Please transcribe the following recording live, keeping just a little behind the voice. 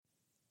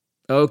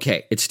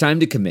Okay, it's time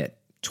to commit.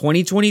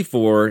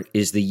 2024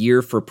 is the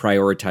year for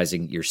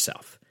prioritizing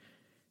yourself.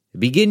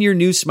 Begin your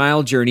new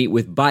smile journey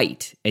with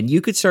Byte, and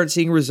you could start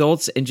seeing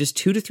results in just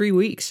 2 to 3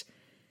 weeks.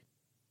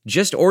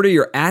 Just order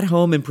your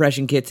at-home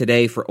impression kit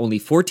today for only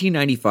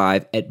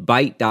 $14.95 at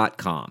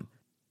Byte.com.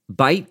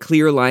 Byte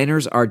clear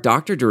liners are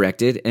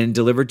doctor-directed and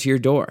delivered to your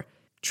door.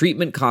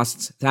 Treatment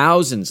costs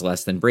thousands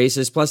less than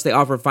braces, plus they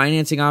offer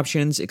financing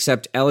options,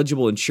 accept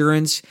eligible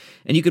insurance,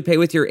 and you could pay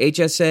with your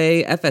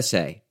HSA,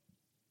 FSA.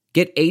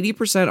 Get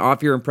 80%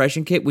 off your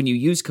impression kit when you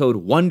use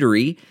code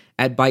WONDERY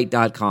at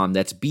Byte.com.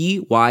 That's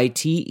BYTE.com.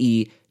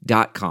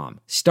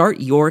 Start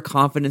your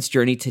confidence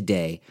journey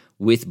today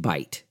with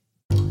Byte.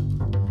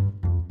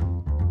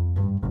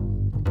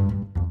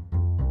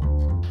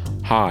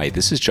 Hi,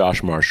 this is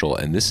Josh Marshall,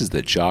 and this is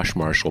the Josh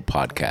Marshall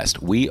Podcast.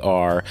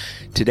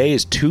 Today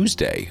is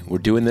Tuesday. We're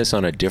doing this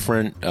on a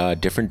different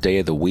day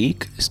of the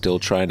week, still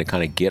trying to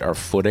kind of get our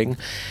footing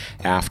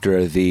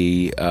after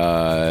the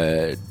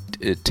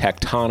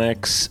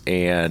tectonics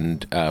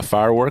and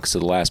fireworks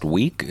of the last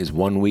week. Is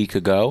 1 week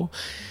ago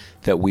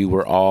that we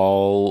were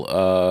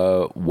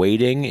all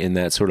waiting in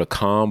that sort of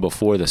calm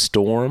before the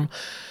storm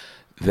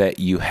that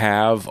you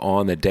have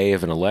on the day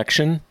of an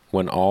election,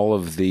 when all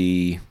of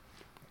the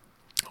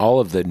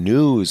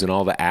news and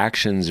all the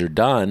actions are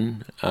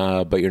done,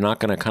 but you're not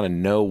going to kind of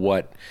know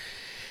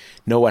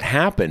what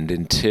happened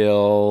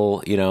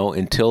until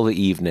the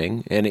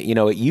evening. And it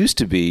used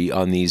to be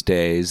on these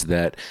days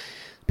that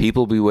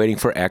people be waiting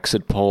for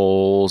exit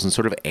polls and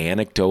sort of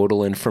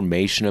anecdotal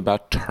information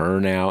about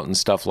turnout and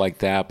stuff like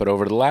that. But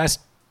over the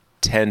last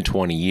 10,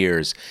 20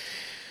 years,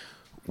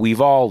 we've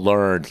all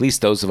learned, at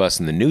least those of us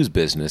in the news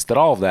business, that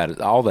all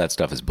that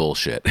stuff is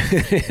bullshit.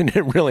 And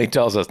it really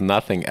tells us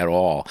nothing at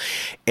all.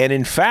 And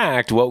in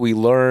fact, what we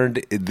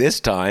learned this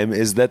time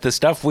is that the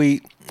stuff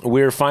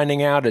we're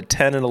finding out at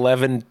 10 and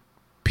 11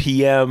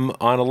 p.m.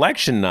 on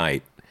election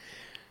night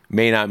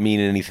may not mean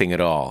anything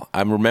at all.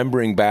 I'm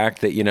remembering back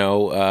that,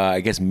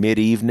 I guess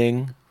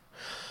mid-evening,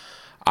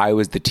 I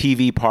was the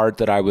TV part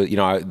that I was,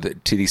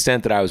 to the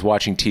extent that I was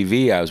watching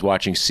TV, I was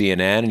watching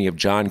CNN, and you have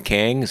John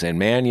King saying,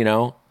 man,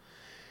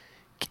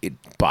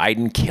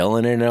 Biden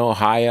killing it in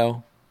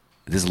Ohio.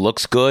 This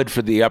looks good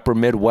for the upper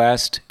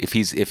Midwest. If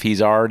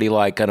he's already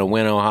like going to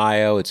win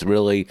Ohio, it's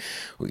really,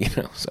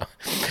 so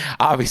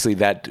obviously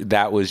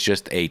that was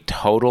just a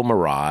total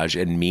mirage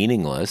and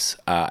meaningless.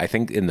 I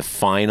think in the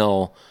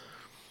final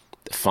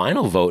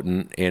vote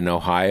in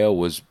Ohio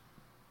was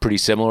pretty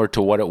similar to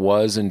what it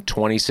was in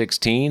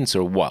 2016.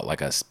 So what,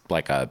 like a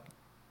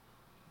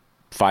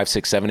 5,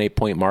 6, 7, 8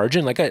 point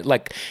margin,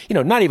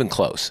 not even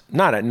close.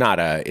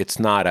 It's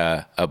not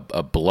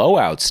a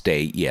blowout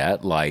state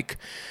yet, like,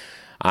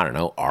 I don't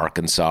know,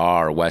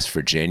 Arkansas or West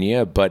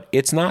Virginia, but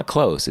it's not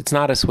close. It's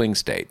not a swing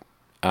state.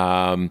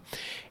 And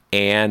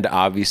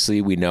obviously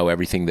we know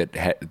everything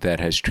that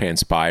has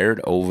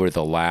transpired over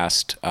the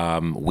last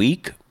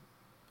week,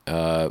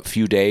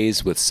 few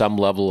days with some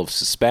level of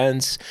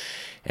suspense,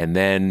 and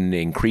then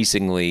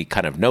increasingly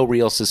kind of no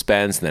real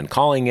suspense, and then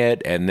calling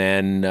it, and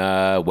then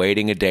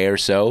waiting a day or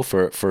so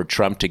for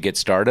Trump to get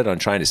started on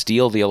trying to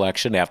steal the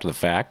election after the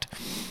fact.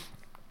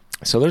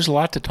 So there's a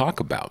lot to talk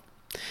about.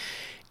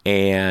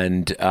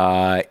 And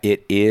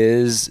it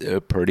is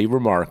pretty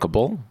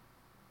remarkable,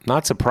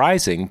 not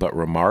surprising, but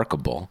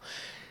remarkable,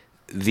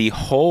 the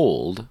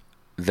hold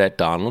that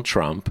Donald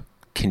Trump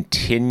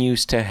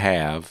continues to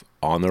have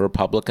on the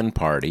Republican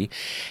Party.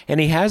 And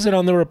he has it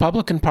on the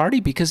Republican Party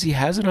because he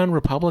has it on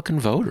Republican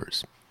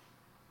voters.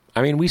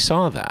 I mean, we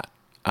saw that.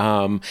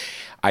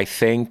 I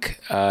think,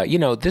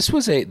 this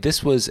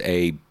was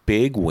a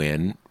big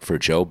win for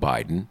Joe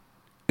Biden.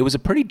 It was a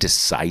pretty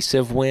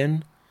decisive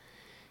win.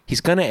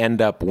 He's going to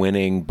end up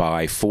winning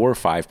by 4 or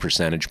 5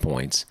 percentage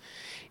points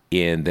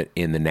in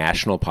the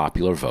national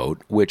popular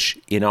vote, which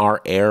in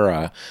our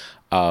era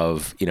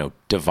of,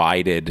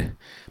 divided,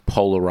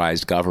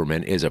 polarized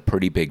government is a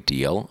pretty big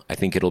deal. I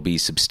think it'll be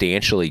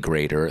substantially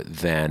greater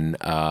than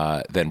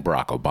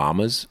Barack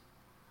Obama's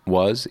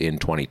was in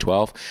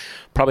 2012.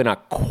 Probably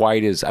not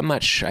quite as, I'm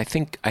not sure. I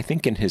think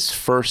in his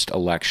first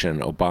election,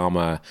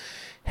 Obama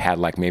had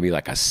maybe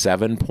a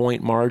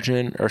 7-point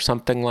margin or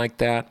something like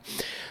that.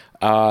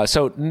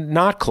 So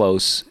not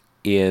close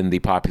in the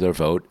popular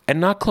vote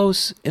and not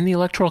close in the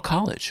Electoral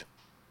College.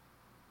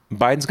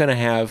 Biden's going to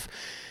have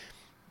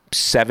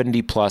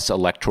 70 plus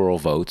electoral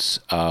votes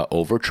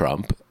over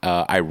Trump.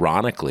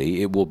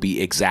 Ironically, it will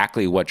be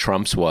exactly what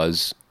Trump's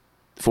was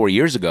 4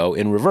 years ago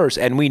in reverse.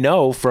 And we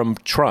know from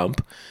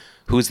Trump,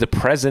 who's the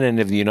president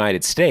of the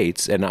United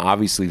States, and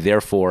obviously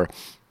therefore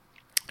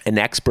an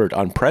expert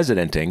on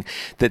presidenting,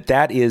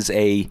 that is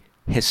a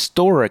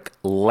historic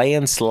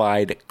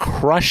landslide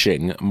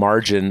crushing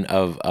margin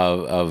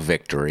of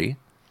victory.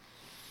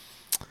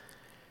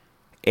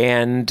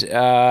 And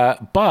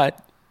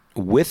but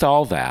with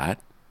all that,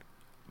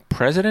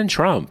 President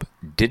Trump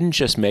didn't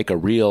just make a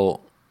real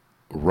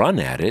run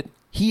at it.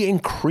 He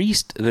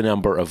increased the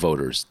number of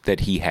voters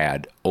that he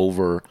had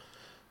over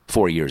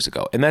 4 years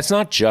ago. And that's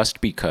not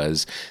just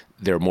because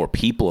there are more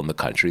people in the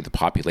country. The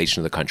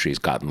population of the country has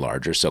gotten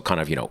larger. So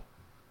kind of,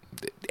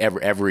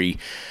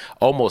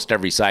 almost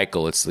every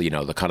cycle, it's the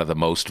kind of the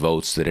most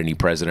votes that any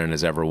president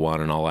has ever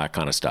won and all that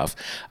kind of stuff.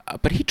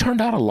 But he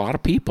turned out a lot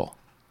of people.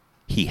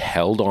 He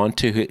held on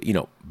to,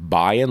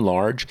 by and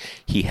large,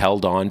 he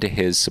held on to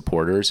his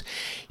supporters.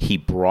 He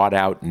brought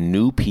out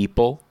new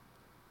people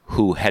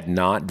who had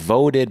not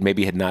voted,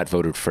 maybe had not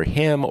voted for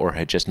him or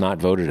had just not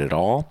voted at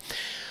all.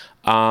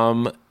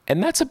 And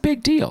that's a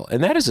big deal.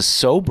 And that is a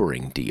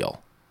sobering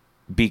deal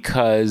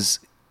because,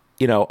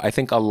 I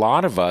think a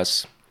lot of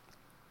us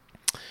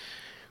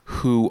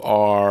who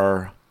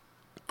are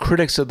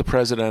critics of the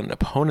president,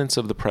 opponents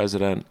of the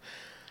president,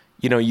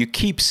 you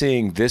keep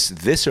seeing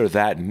this or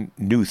that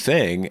new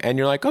thing, and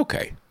you're like,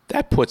 okay,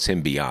 that puts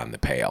him beyond the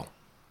pale.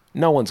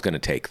 No one's going to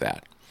take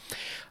that.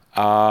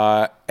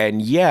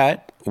 And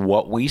yet,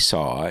 what we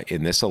saw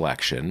in this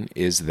election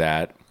is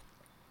that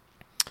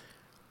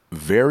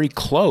very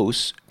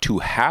close to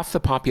half the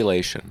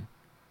population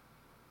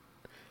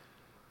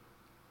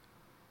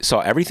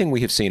saw everything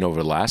we have seen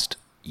over the last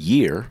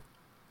year,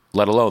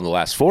 let alone the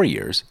last 4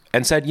 years,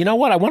 and said, you know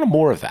what, I want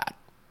more of that.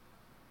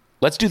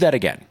 Let's do that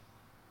again.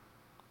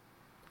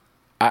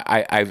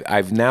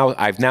 I've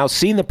now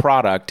seen the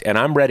product and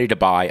I'm ready to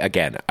buy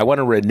again. I want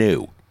to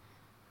renew.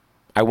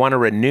 I want to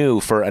renew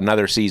for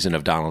another season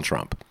of Donald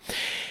Trump.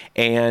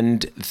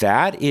 And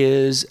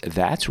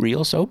that's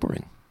real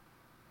sobering.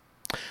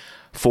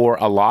 For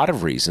a lot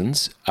of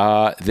reasons,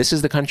 this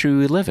is the country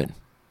we live in.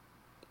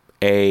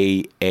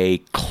 A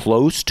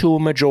close to a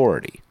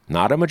majority,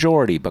 not a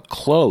majority, but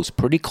close,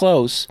 pretty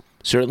close,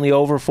 certainly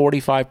over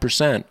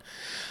 45%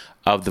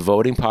 of the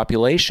voting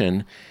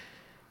population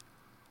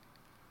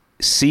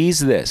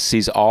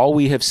sees all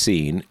we have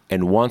seen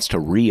and wants to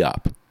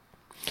re-up.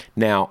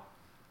 Now,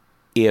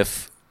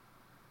 if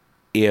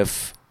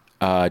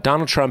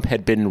Donald Trump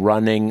had been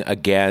running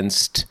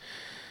against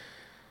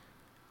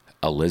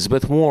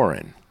Elizabeth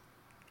Warren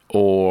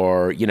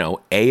or,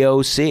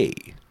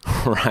 AOC,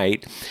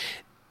 right,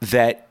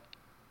 that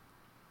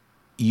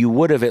you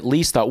would have at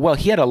least thought, well,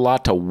 he had a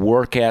lot to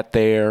work at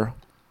there.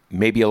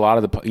 Maybe a lot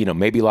of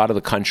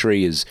the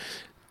country is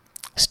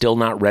still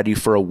not ready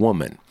for a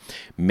woman.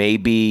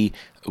 Maybe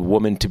a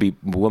woman to be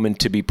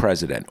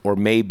president, or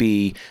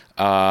maybe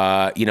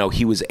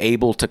he was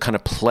able to kind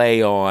of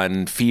play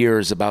on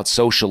fears about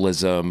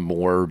socialism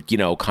or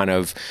kind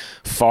of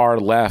far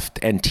left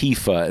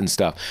Antifa and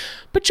stuff.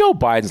 But Joe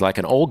Biden's like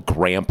an old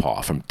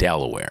grandpa from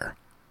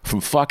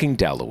fucking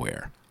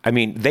Delaware. I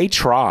mean, they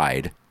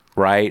tried,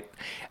 right?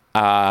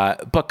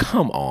 But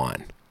come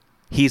on,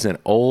 he's an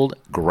old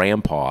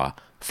grandpa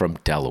from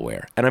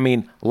Delaware, and I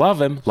mean,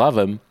 love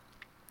him.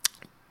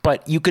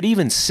 But you could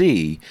even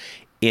see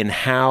in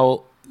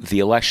how the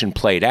election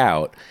played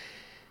out,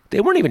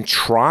 they weren't even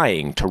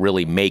trying to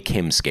really make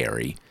him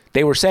scary.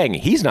 They were saying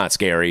he's not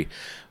scary,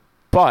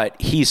 but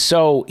he's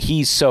so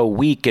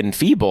weak and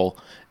feeble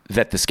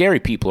that the scary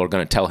people are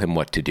going to tell him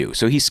what to do.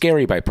 So he's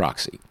scary by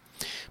proxy.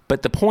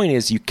 But the point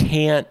is,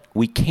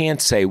 we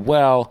can't say,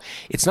 well,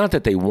 it's not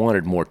that they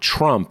wanted more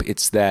Trump.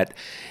 It's that,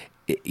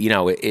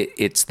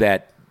 it's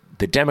that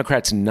the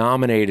Democrats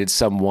nominated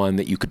someone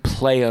that you could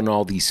play on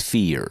all these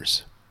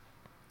fears.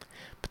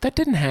 But that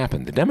didn't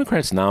happen. The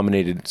Democrats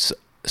nominated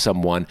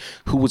someone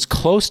who was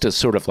close to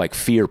sort of like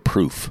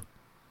fear-proof.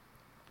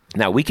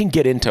 Now, we can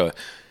get into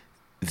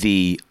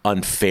the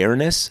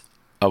unfairness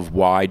of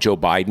why Joe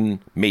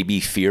Biden may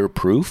be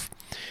fear-proof,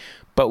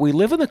 but we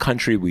live in the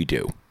country we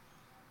do,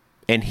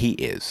 and he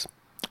is.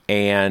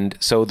 And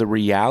so the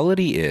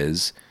reality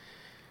is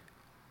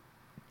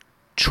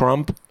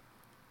Trump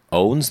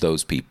owns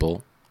those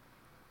people.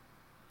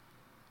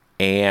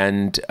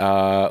 And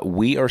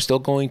we are still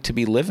going to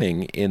be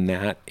living in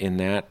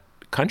that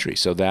country.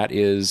 So that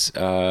is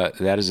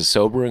a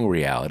sobering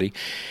reality,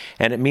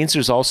 and it means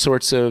there's all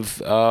sorts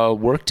of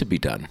work to be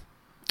done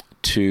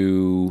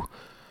to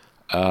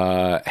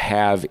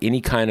have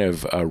any kind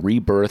of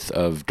rebirth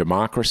of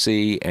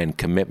democracy and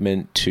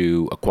commitment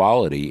to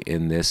equality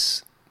in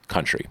this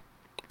country.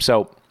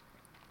 So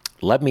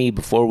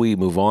before we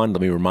move on,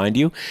 let me remind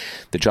you,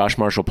 the Josh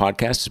Marshall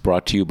Podcast is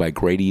brought to you by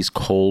Grady's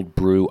Cold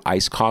Brew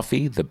Iced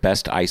Coffee, the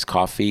best iced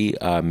coffee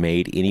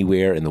made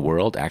anywhere in the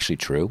world. Actually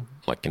true.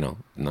 Like,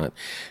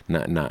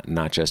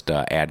 not just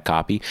ad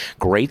copy.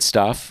 Great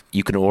stuff.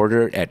 You can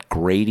order it at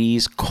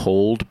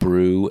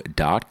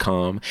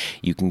Grady'sColdBrew.com.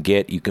 You can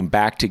get you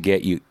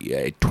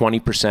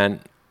 20%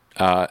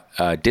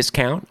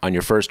 discount on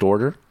your first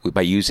order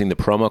by using the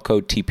promo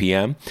code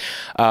TPM.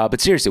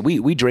 But seriously,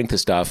 we drink the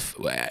stuff.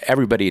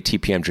 Everybody at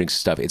TPM drinks the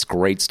stuff. It's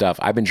great stuff.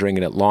 I've been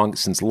drinking it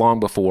since long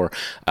before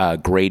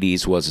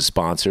Grady's was a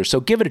sponsor.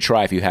 So give it a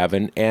try if you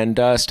haven't, and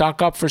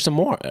stock up for some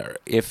more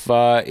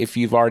if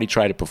you've already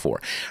tried it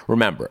before.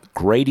 Remember,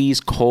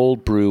 Grady's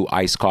Cold Brew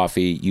Iced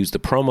Coffee. Use the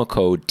promo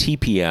code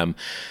TPM.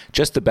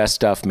 Just the best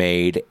stuff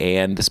made,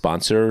 and the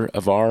sponsor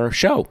of our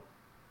show.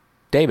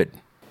 David.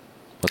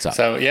 What's up?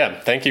 So, yeah,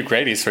 thank you,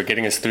 Grady's, for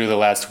getting us through the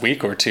last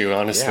week or two.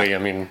 Honestly, Yeah. I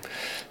mean,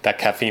 that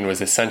caffeine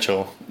was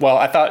essential. Well,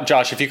 I thought,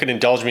 Josh, if you could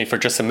indulge me for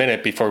just a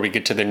minute before we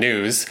get to the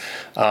news.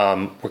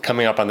 We're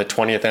coming up on the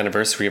 20th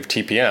anniversary of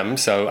TPM,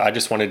 so I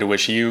just wanted to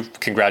wish you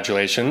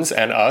congratulations,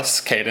 and us,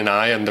 Kate and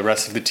I, and the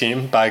rest of the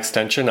team, by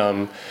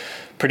extension,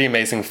 pretty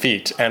amazing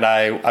feat. And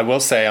I will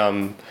say,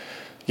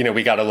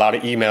 we got a lot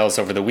of emails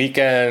over the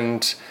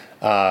weekend,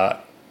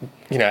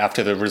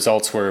 after the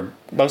results were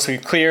mostly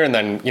clear, and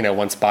then,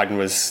 once Biden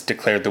was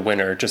declared the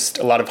winner, just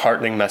a lot of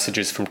heartening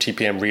messages from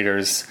TPM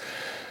readers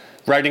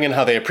writing in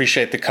how they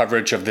appreciate the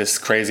coverage of this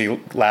crazy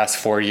last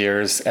 4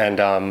 years. And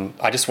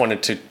I just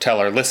wanted to tell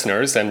our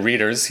listeners and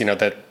readers,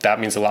 that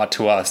means a lot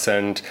to us.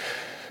 And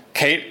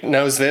Kate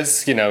knows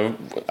this,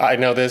 I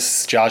know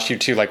this, Josh, you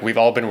too, we've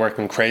all been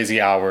working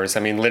crazy hours. I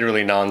mean,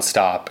 literally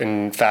nonstop.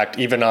 In fact,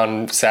 even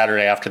on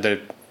Saturday after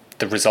the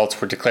results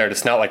were declared,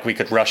 it's not like we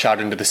could rush out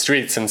into the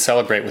streets and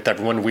celebrate with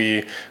everyone.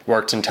 We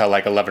worked until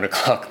 11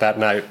 o'clock that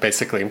night,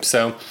 basically.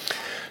 So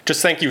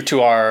just thank you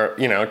to our,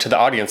 to the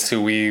audience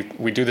who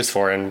we do this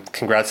for. And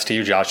congrats to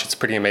you, Josh. It's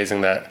pretty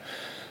amazing that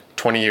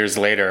 20 years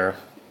later,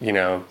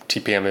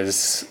 TPM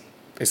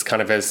is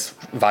kind of as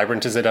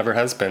vibrant as it ever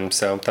has been.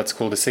 So that's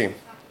cool to see.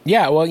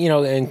 Yeah,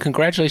 well, and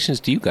congratulations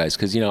to you guys,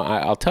 because,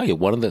 I'll tell you,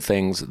 one of the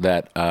things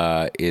that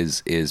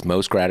is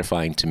most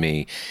gratifying to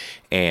me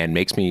and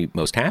makes me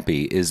most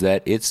happy is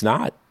that it's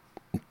not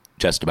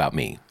just about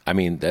me. I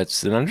mean,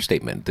 that's an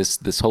understatement.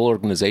 This whole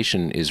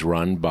organization is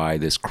run by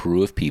this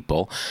crew of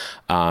people,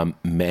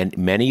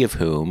 many of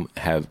whom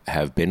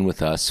have been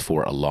with us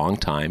for a long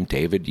time.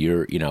 David,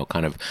 you're,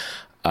 kind of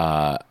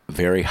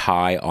very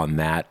high on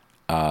that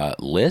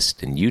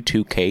list, and you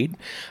too, Kate.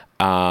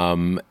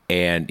 And,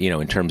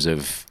 in terms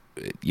of,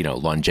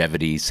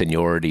 longevity,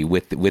 seniority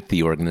with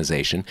the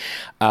organization.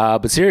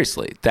 But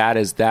seriously, that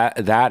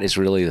is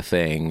really the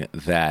thing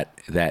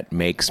that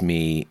makes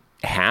me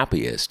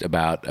happiest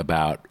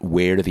about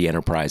where the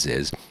enterprise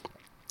is,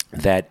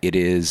 that it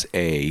is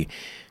a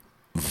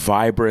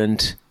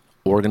vibrant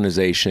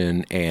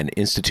organization and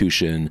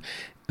institution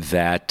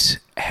that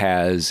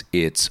has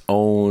its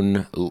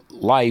own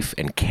life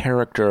and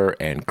character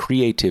and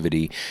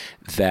creativity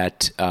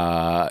that,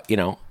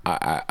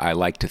 I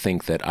like to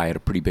think that I had a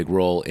pretty big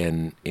role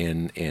in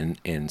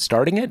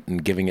starting it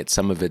and giving it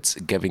some of its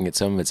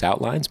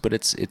outlines, but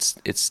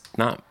it's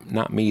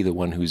not me, the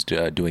one who's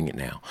doing it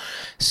now.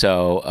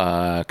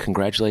 So,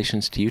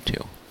 congratulations to you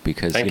two,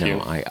 because, Thank you.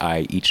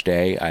 I each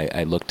day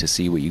I look to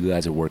see what you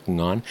guys are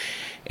working on,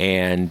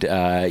 and,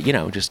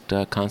 just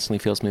constantly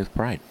fills me with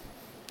pride.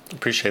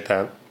 Appreciate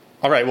that.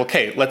 All right. Well,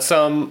 Kate, let's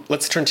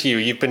turn to you.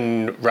 You've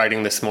been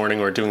writing this morning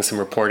or doing some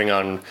reporting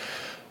on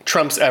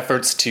Trump's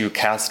efforts to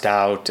cast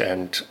doubt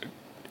and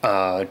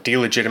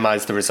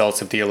delegitimize the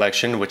results of the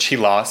election, which he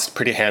lost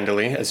pretty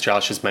handily, as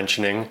Josh is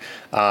mentioning.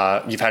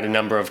 You've had a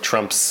number of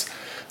Trump's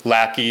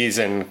lackeys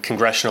and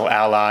congressional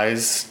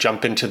allies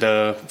jump into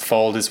the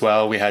fold as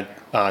well. We had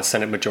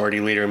Senate Majority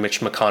Leader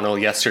Mitch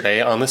McConnell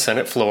yesterday on the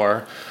Senate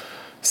floor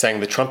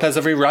saying that Trump has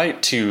every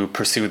right to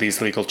pursue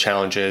these legal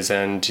challenges,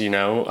 and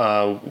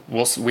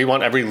we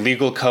want every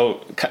legal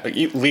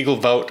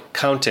vote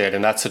counted,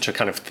 and that's such a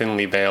kind of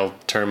thinly veiled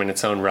term in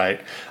its own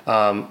right.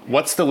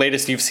 What's the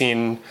latest you've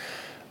seen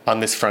on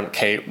this front,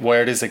 Kate?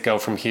 Where does it go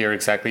from here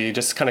exactly? You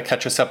just kind of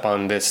catch us up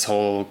on this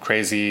whole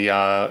crazy,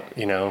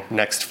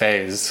 next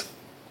phase.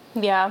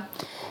 Yeah.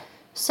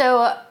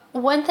 So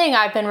one thing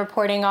I've been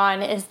reporting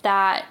on is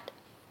that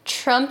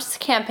Trump's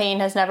campaign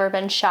has never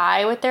been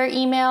shy with their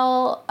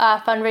email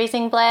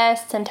fundraising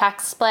blasts and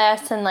text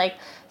blasts, and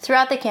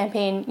throughout the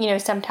campaign,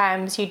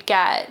 sometimes you'd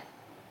get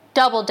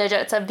double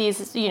digits of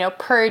these,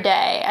 per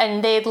day,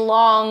 and they'd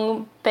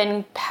long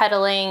been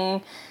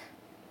peddling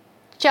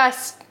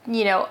just,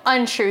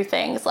 untrue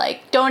things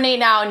like donate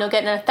now and you'll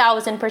get a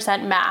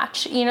 1,000%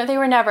 match. They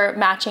were never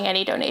matching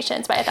any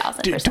donations by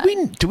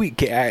 1,000%. Do we?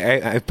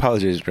 I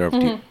apologize to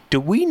interrupt you. Do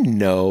we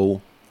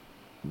know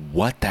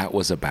what that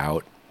was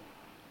about?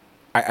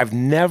 I've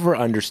never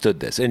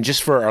understood this. And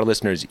just for our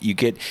listeners, if you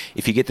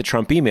get the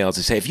Trump emails,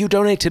 they say, if you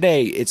donate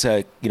today, it's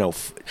a,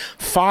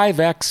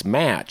 5X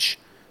match.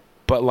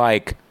 But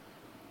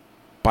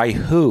by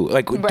who?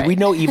 Right. Do we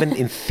know even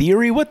in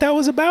theory what that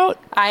was about?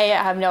 I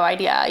have no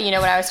idea. When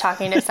I was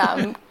talking to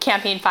some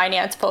campaign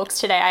finance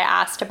folks today, I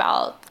asked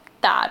about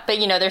that. But,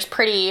 there's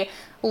pretty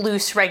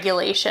loose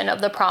regulation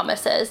of the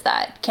promises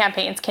that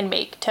campaigns can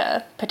make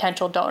to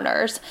potential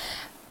donors.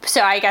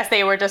 So I guess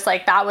they were just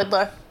that would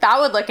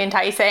look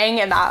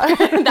enticing, and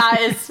that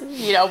is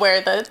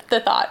where the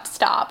thought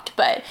stopped.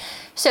 But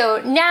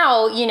so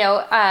now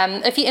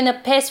in the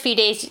past few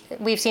days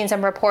we've seen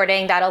some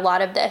reporting that a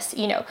lot of this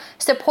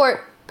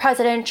support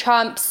President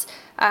Trump's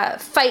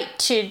fight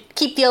to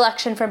keep the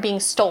election from being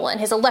stolen,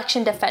 his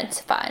election defense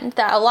fund,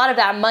 that a lot of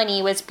that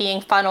money was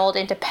being funneled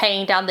into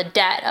paying down the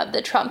debt of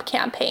the Trump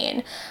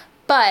campaign.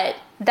 But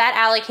that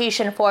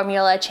allocation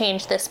formula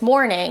changed this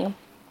morning.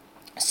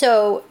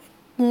 So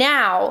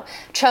now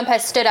Trump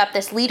has stood up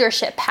this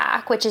leadership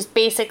PAC, which is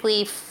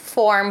basically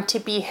formed to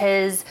be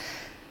his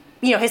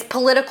his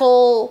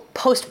political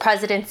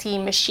post-presidency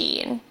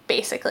machine,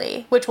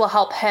 basically, which will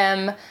help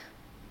him,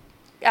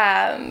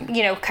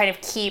 kind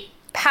of keep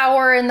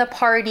power in the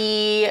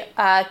party,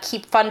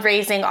 keep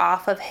fundraising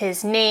off of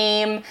his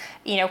name,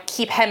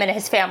 keep him and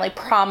his family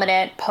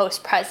prominent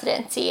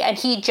post-presidency. And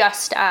he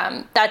just,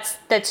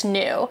 that's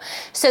new.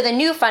 So the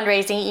new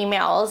fundraising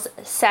emails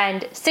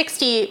send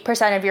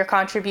 60% of your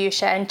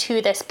contribution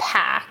to this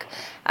PAC,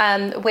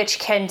 which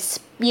can,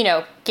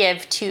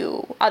 give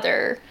to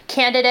other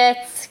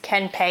candidates,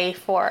 can pay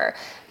for,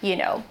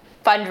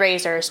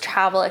 fundraisers,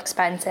 travel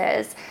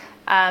expenses.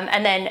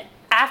 And then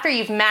after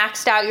you've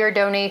maxed out your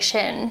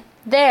donation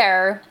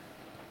there,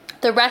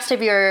 the rest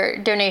of your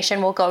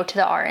donation will go to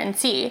the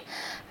RNC,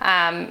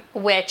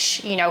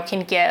 which,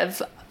 can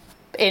give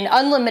in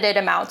unlimited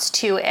amounts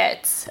to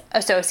its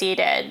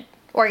associated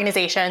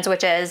organizations,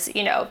 which is,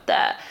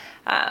 the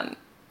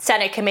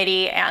Senate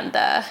committee and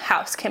the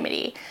House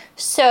committee.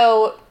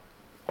 So,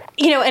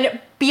 and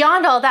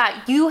beyond all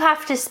that, you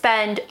have to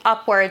spend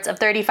upwards of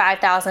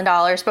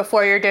 $35,000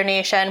 before your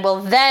donation will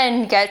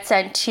then get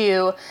sent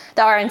to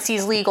the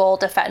RNC's legal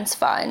defense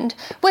fund,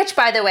 which,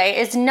 by the way,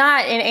 is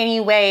not in any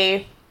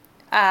way,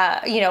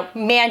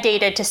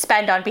 mandated to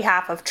spend on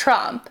behalf of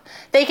Trump.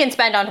 They can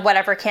spend on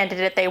whatever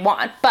candidate they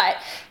want. But,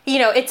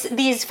 it's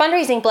these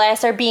fundraising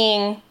blasts are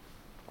being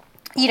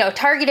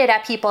targeted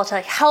at people to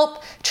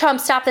help Trump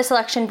stop this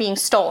election being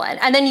stolen.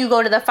 And then you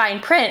go to the fine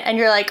print and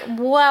you're like,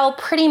 well,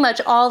 pretty much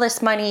all this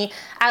money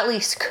at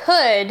least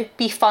could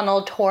be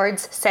funneled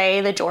towards, say,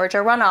 the Georgia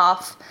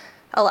runoff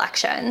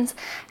elections.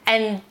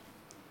 And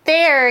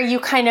there you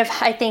kind of,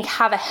 I think,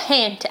 have a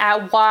hint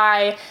at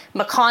why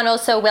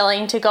McConnell's so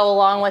willing to go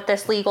along with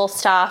this legal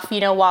stuff,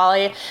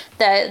 while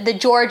the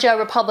Georgia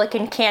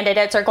Republican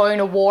candidates are going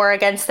to war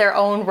against their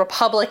own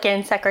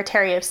Republican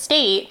Secretary of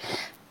State.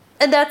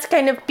 And that's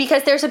kind of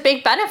because there's a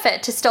big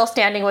benefit to still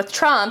standing with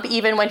Trump,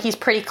 even when he's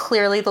pretty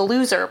clearly the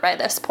loser by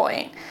this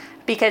point,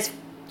 because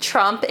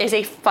Trump is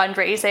a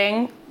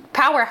fundraising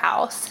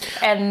powerhouse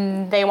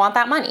and they want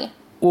that money.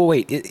 Well,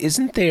 wait,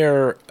 isn't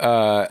there,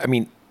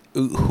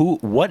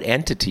 what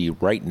entity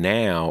right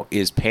now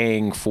is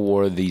paying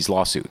for these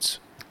lawsuits?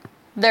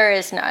 There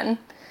is none.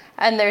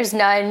 And there's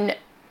none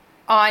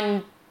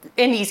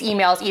in these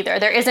emails either.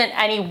 There isn't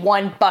any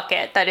one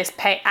bucket that is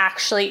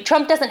actually,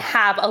 Trump doesn't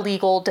have a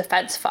legal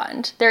defense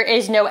fund. There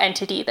is no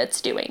entity that's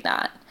doing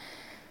that.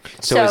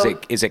 So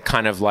is it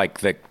kind of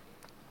like the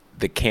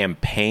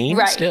campaign?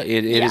 Right. Still?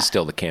 It is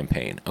still the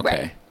campaign.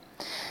 Okay.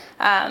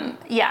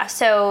 Right.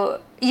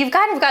 So you've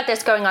kind of got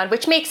this going on,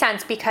 which makes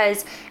sense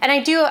because, and I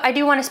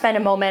do want to spend a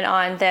moment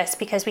on this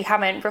because we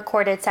haven't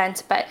recorded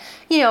since, but,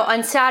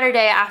 on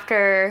Saturday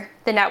after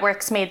the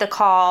networks made the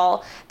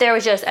call, there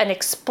was just an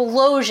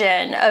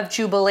explosion of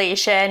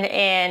jubilation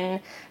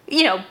in,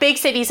 big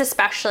cities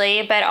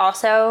especially, but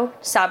also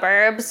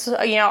suburbs,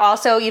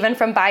 also even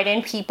from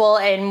Biden people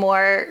in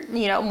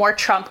more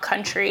Trump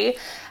country.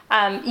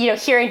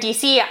 Here in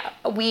DC,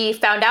 we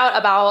found out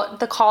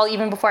about the call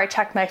even before I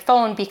checked my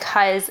phone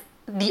because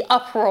the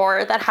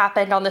uproar that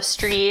happened on the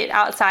street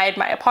outside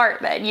my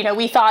apartment.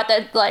 We thought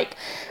that we're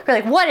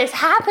like, what is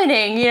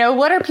happening?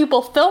 What are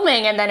people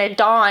filming? And then it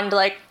dawned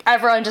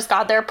everyone just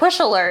got their push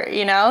alert,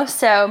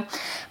 So,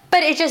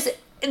 but it just,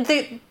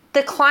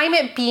 the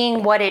climate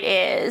being what it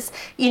is,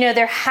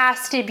 there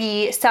has to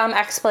be some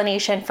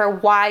explanation for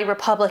why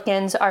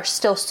Republicans are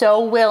still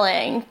so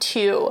willing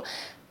to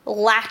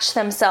latch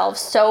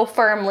themselves so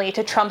firmly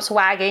to Trump's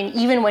wagon,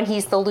 even when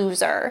he's the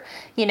loser,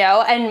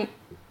 and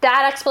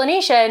that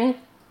explanation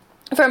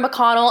for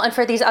McConnell and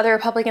for these other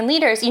Republican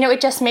leaders,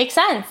 it just makes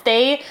sense.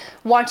 They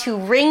want to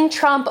wring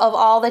Trump of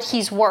all that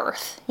he's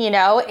worth,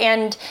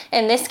 and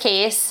in this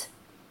case,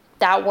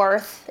 that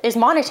worth is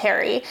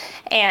monetary.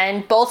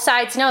 And both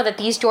sides know that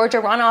these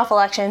Georgia runoff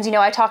elections,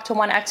 I talked to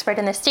one expert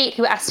in the state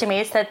who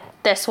estimates that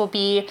this will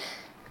be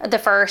the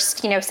first,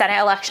 Senate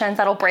elections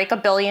that'll break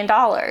 $1 billion.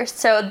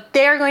 So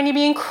they're going to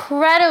be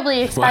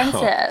incredibly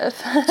expensive.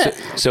 Wow.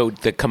 So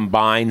the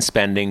combined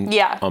spending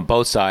on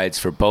both sides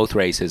for both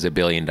races, $1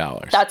 billion.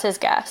 That's his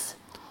guess.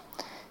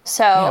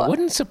 So yeah,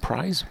 wouldn't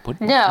surprise.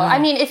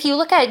 If you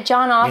look at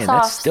John Ossoff's... Man,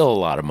 that's still a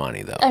lot of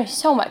money, though.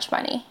 So much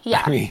money.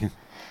 Yeah.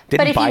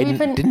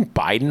 Didn't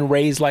Biden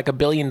raise $1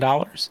 billion?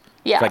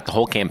 Yeah. The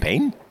whole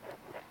campaign?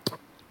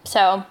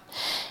 So,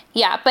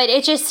 yeah, but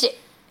it just...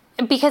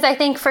 Because I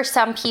think for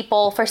some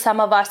people, for some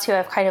of us who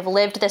have kind of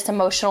lived this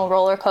emotional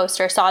roller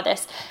coaster, saw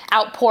this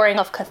outpouring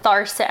of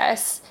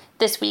catharsis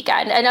this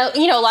weekend. And,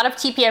 a lot of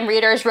TPM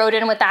readers wrote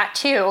in with that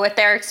too, with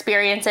their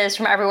experiences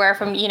from everywhere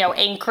from,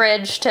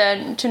 Anchorage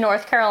to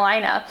North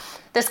Carolina.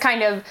 This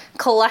kind of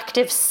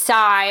collective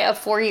sigh of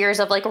 4 years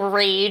of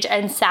rage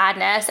and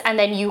sadness. And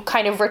then you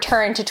kind of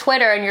return to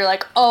Twitter and you're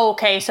like, oh,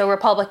 okay, so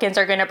Republicans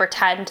are going to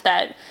pretend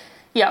that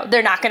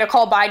they're not going to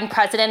call Biden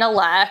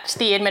president-elect.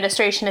 The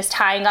administration is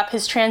tying up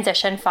his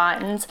transition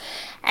funds.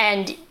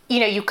 And,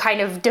 you kind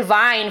of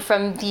divine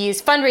from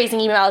these fundraising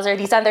emails or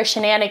these other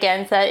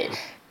shenanigans that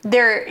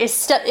there is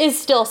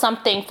still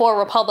something for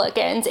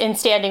Republicans in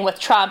standing with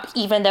Trump,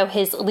 even though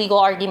his legal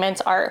arguments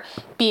are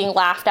being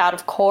laughed out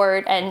of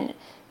court and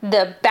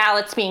the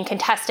ballots being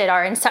contested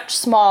are in such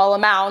small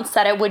amounts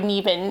that it wouldn't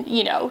even,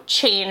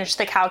 change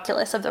the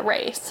calculus of the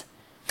race.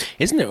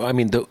 Isn't it? I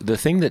mean, the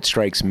thing that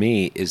strikes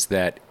me is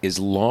that as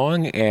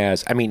long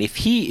as, I mean, if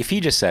he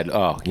just said,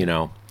 oh,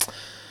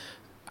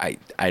 I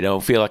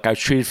don't feel like I was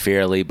treated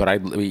fairly, but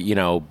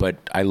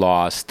I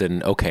lost,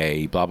 and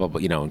okay, blah blah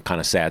blah, and kind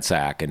of sad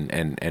sack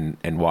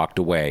and walked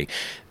away,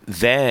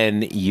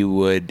 then you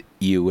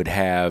would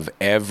have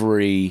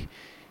every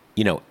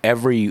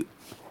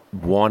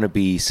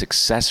wannabe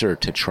successor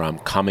to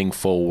Trump coming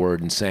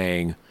forward and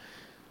saying,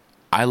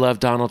 I love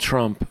Donald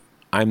Trump.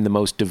 I'm the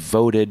most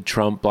devoted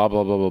Trump, blah,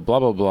 blah, blah, blah, blah,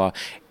 blah, blah.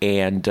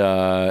 And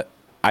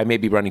I may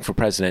be running for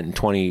president in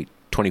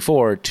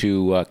 2024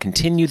 to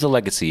continue the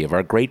legacy of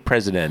our great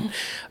president,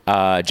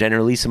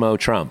 Generalissimo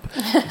Trump.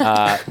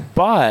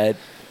 But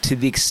to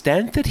the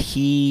extent that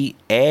he,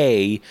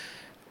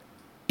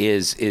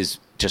 is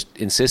just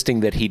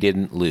insisting that he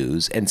didn't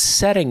lose and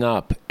setting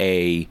up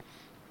a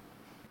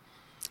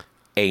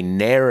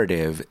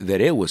narrative that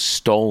it was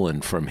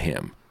stolen from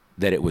him,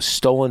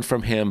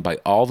 by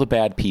all the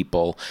bad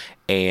people,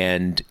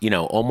 and,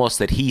 almost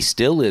that he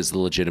still is the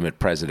legitimate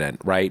president,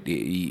 right?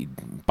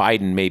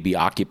 Biden may be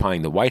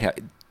occupying the White House.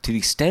 To the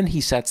extent he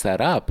sets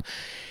that up,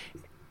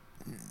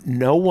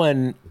 no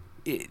one,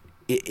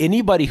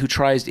 anybody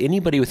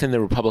within the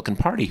Republican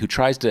Party who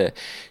tries to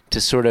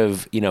sort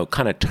of,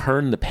 kind of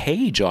turn the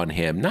page on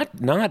him, not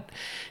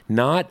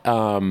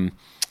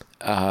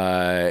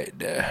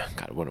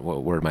God, what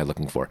word am I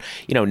looking for?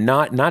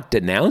 Not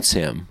denounce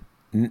him,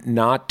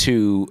 not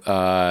to,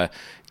 kind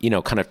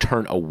of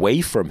turn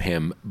away from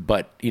him,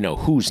 but,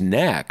 who's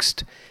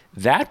next?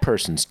 That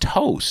person's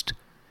toast,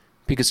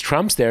 because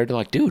Trump's there to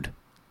like, dude,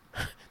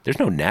 there's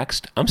no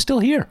next. I'm still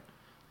here.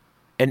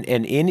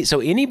 So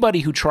anybody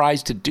who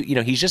tries to do,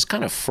 he's just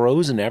kind of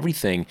frozen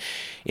everything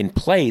in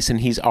place,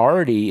 and he's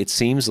already, it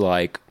seems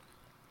like,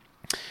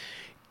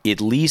 at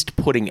least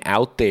putting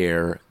out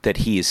there that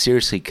he is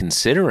seriously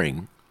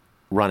considering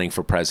running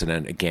for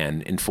president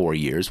again in 4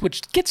 years,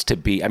 which gets to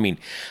be, I mean,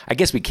 I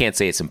guess we can't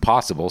say it's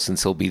impossible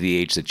since he'll be the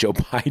age that Joe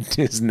Biden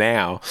is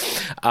now.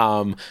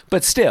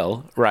 But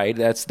still, right,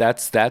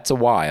 that's a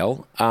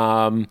while.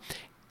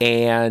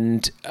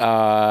 And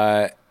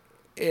I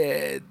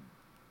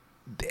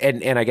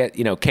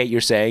get, Kate,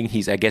 you're saying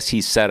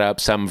he's set up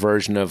some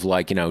version of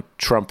like,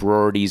 Trump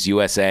Rorities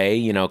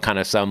USA, kind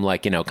of some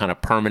like, kind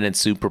of permanent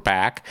super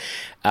PAC,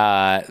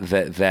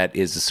 that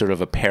is sort of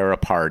a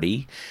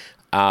para-party.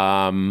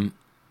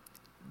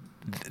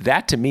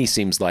 That to me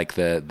seems like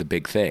the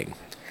big thing.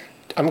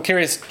 I'm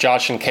curious,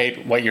 Josh and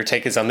Kate, what your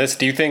take is on this.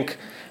 Do you think,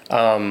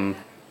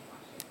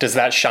 does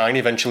that shine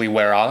eventually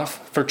wear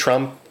off for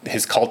Trump?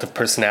 His cult of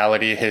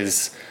personality,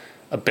 his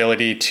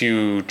ability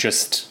to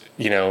just,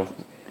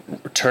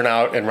 turn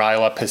out and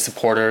rile up his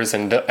supporters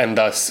and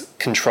thus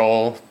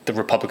control the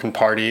Republican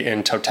Party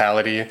in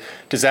totality.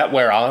 Does that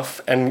wear off?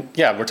 And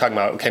yeah, we're talking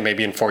about, okay,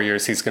 maybe in 4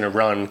 years he's going to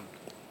run,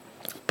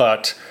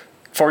 but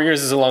 4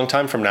 years is a long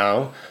time from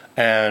now,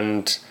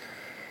 and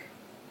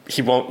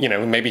he won't,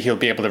 maybe he'll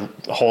be able to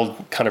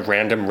hold kind of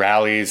random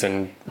rallies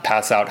and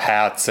pass out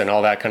hats and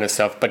all that kind of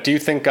stuff. But do you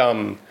think,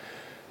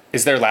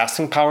 is there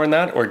lasting power in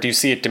that, or do you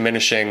see it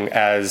diminishing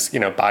as,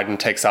 Biden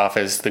takes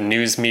office, the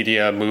news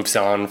media moves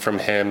on from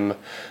him,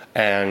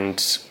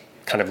 and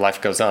kind of life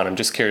goes on? I'm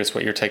just curious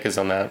what your take is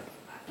on that.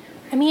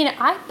 I mean,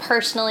 I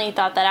personally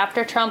thought that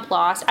after Trump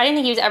lost, I didn't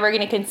think he was ever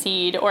going to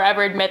concede or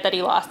ever admit that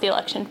he lost the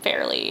election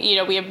fairly.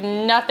 We have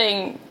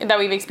nothing that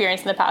we've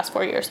experienced in the past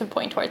 4 years to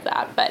point towards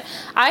that. But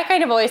I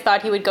kind of always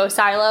thought he would go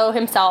silo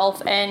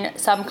himself in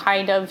some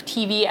kind of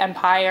TV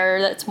empire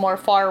that's more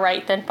far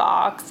right than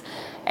Fox,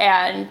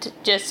 and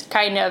just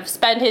kind of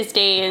spend his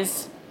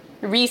days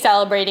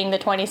re-celebrating the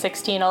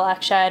 2016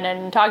 election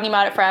and talking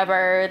about it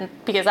forever,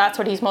 because that's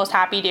what he's most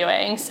happy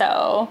doing.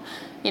 So,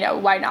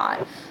 why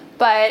not?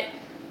 But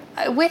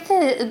with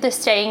the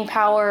staying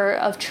power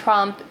of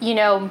Trump,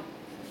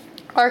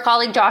 our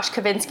colleague Josh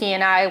Kavinsky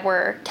and I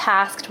were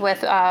tasked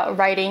with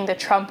writing the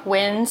Trump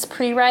Wins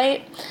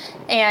pre-write.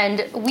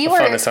 And we were...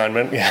 fun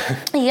assignment, yeah.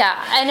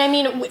 Yeah, and I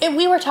mean,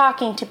 we were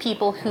talking to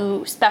people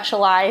who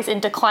specialize in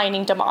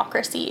declining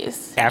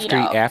democracies.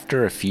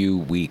 After a few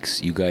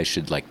weeks, you guys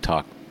should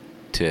talk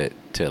to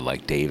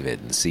David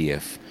and see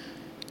if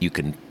we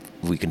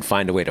can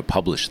find a way to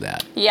publish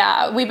that.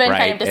 Yeah, we've been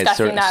kind of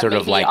discussing that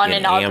maybe on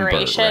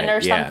inauguration or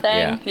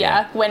something.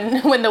 Yeah.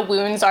 When the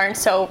wounds aren't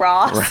so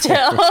raw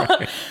still.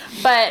 Right.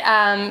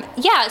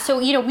 But so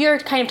we were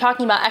kind of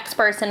talking about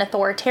experts in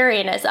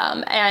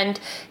authoritarianism, and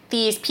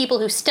these people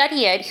who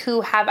study it,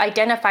 who have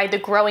identified the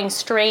growing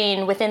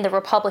strain within the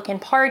Republican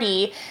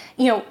Party,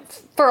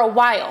 for a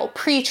while,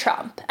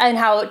 pre-Trump, and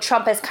how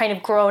Trump has kind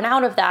of grown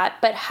out of that,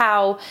 but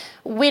how,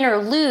 win or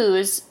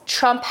lose,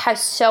 Trump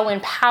has so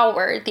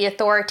empowered the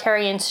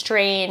authoritarian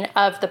strain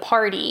of the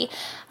party.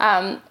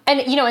 And,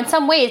 in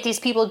some ways, these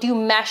people do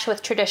mesh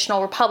with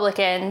traditional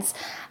Republicans,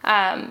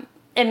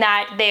 in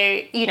that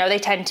they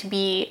tend to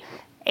be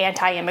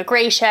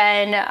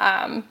anti-immigration,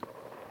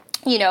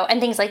 and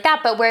things like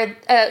that, but where,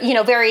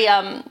 very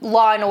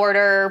law and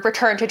order,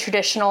 return to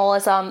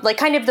traditionalism, like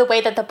kind of the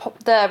way that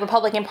the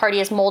Republican Party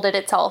has molded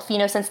itself,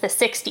 since the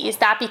 60s,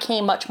 that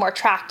became much more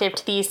attractive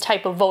to these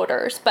type of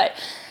voters. But,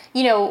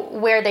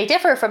 where they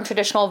differ from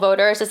traditional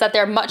voters is that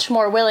they're much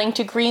more willing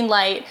to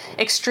greenlight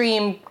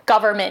extreme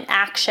government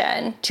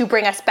action to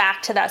bring us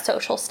back to that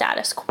social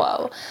status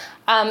quo.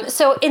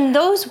 So in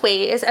those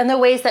ways, and the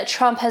ways that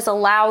Trump has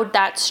allowed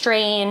that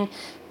strain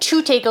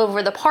to take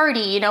over the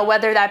party,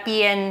 whether that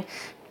be in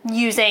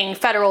using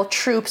federal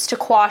troops to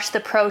quash the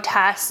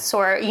protests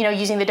or,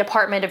 using the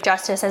Department of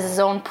Justice as his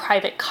own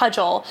private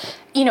cudgel,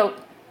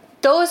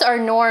 those are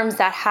norms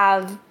that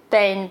have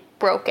been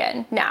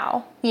broken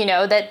now,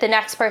 that the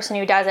next person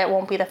who does it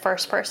won't be the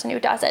first person who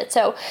does it.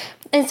 So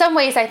in some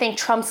ways, I think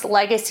Trump's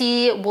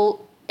legacy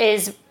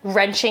is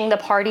wrenching the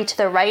party to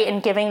the right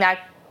and giving that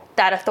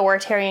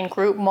authoritarian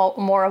group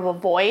more of a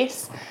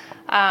voice.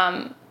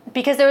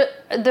 Because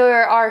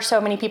there are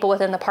so many people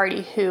within the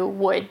party who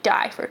would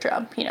die for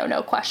Trump,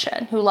 no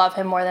question, who love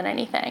him more than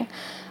anything.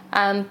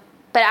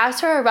 But as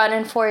for a run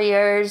in 4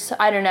 years,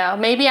 I don't know.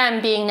 Maybe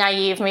I'm being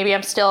naive. Maybe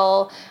I'm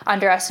still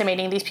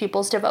underestimating these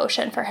people's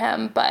devotion for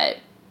him. But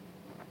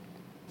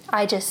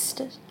I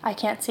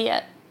can't see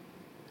it.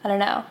 I don't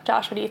know.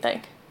 Josh, what do you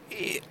think?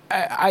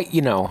 I'm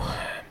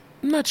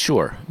not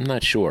sure.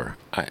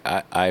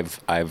 I've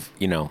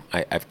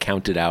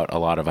counted out a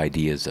lot of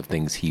ideas of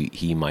things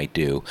he might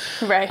do.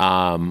 Right.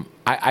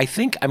 I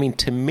think,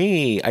 to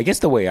me, I guess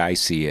the way I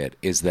see it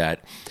is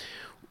that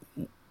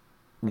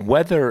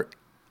whether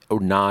or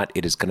not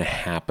it is going to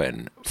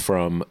happen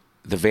from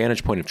the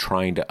vantage point of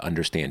trying to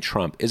understand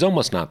Trump is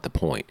almost not the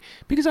point,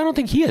 because I don't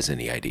think he has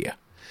any idea.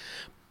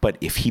 But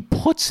if he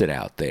puts it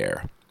out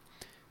there,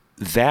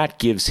 that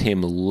gives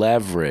him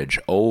leverage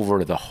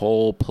over the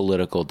whole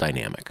political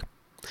dynamic.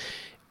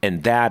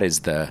 And that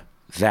is the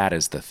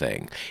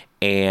thing.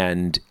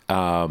 And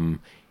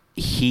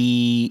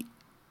he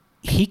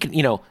can,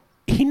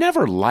 he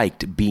never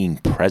liked being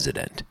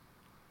president.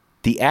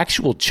 The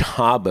actual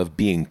job of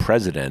being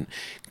president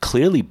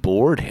clearly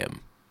bored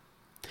him.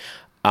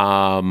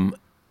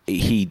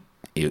 It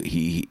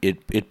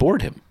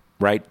bored him,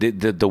 right?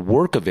 The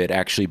work of it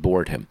actually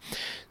bored him.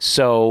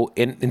 So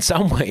in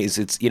some ways,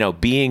 it's,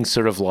 being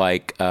sort of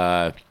like,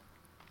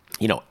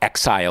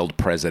 exiled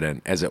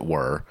president, as it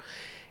were,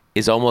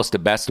 is almost the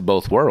best of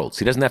both worlds.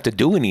 He doesn't have to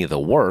do any of the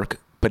work,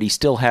 but he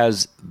still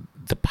has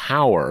the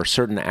power, or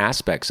certain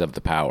aspects of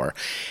the power.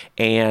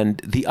 And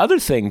the other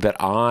thing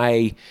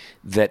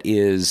that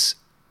is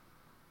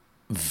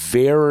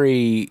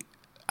very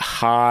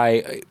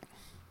high,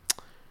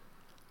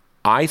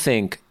 I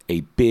think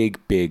a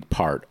big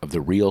part of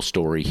the real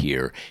story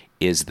here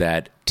is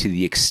that to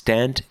the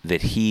extent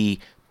that he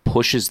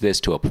pushes this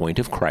to a point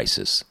of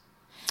crisis,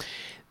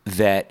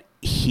 that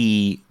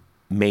he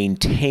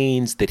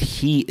maintains that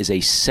he is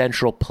a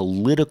central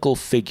political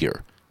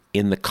figure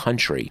in the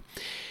country,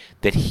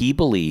 that he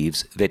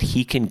believes that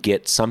he can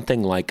get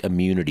something like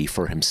immunity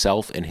for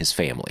himself and his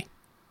family.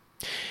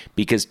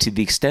 Because to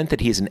the extent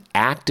that he is an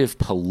active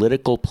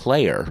political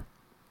player,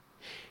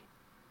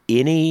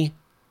 any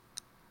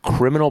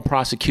criminal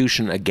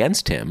prosecution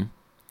against him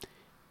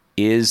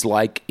is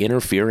like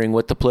interfering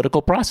with the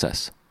political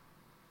process.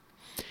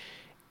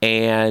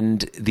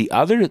 And the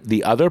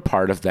other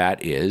part of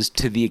that is,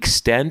 to the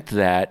extent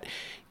that,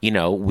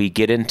 we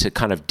get into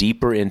kind of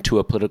deeper into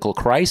a political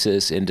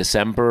crisis in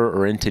December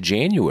or into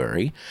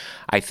January,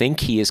 I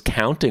think he is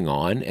counting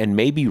on, and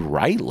maybe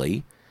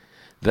rightly,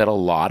 that a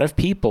lot of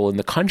people in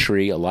the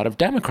country, a lot of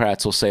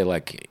Democrats will say,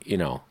 like,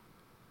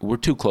 we're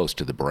too close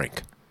to the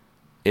brink.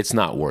 It's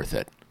not worth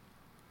it.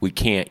 We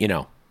can't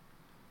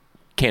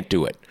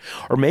do it.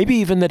 Or maybe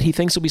even that he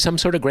thinks it'll be some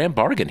sort of grand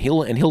bargain.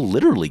 He'll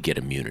literally get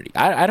immunity.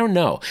 I don't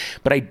know.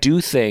 But I do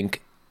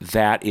think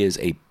that is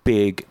a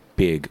big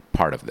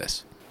part of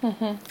this.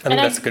 Mm-hmm. I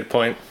think that's a good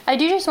point. I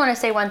do just want to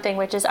say one thing,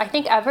 which is I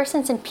think ever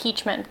since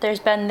impeachment,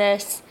 there's been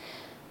this,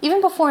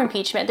 even before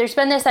impeachment, there's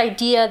been this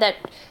idea that,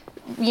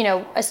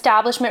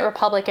 establishment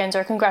Republicans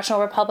or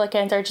congressional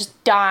Republicans are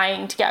just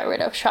dying to get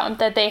rid of Trump,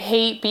 that they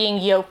hate being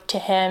yoked to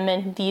him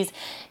and these,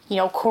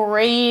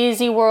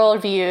 crazy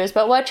worldviews.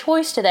 But what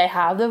choice do they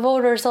have? The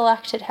voters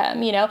elected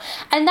him,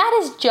 and that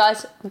is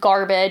just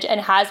garbage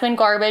and has been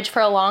garbage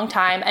for a long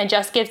time, and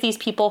just gives these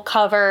people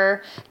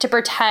cover to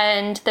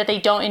pretend that they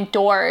don't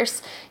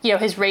endorse,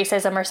 his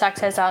racism or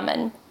sexism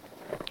and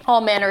all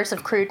manners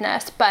of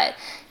crudeness. But,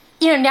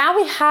 now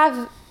we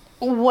have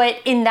what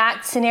in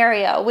that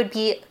scenario would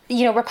be,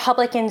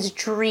 Republicans'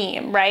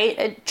 dream,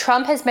 right?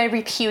 Trump has been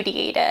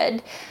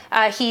repudiated.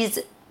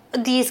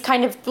 These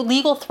kind of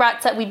legal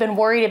threats that we've been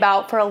worried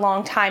about for a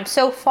long time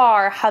so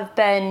far have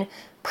been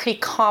pretty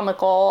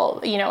comical,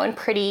 and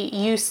pretty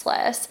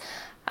useless.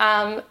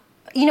 What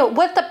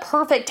the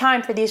perfect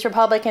time for these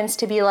Republicans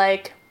to be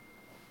like,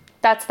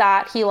 that's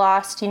that, he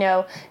lost,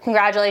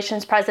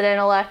 congratulations,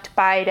 President-elect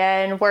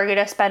Biden. We're going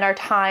to spend our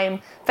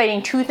time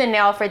fighting tooth and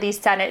nail for these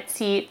Senate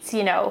seats,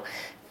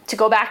 to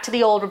go back to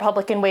the old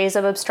Republican ways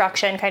of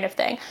obstruction kind of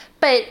thing.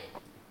 But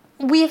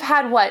we've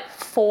had,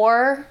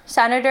 4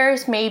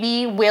 senators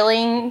maybe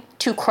willing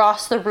to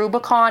cross the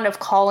Rubicon of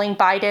calling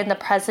Biden the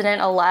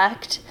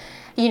president-elect,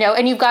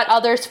 and you've got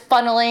others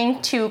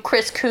funneling to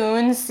Chris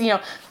Coons,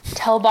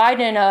 tell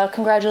Biden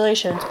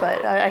congratulations,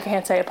 but I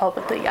can't say it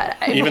publicly yet.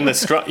 Even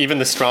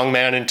the strong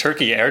man in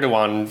Turkey,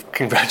 Erdogan,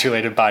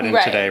 congratulated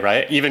Biden today,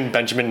 right? Even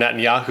Benjamin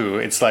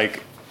Netanyahu. It's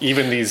like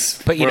even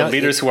these world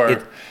leaders who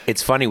are.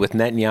 It's funny with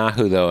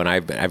Netanyahu though, and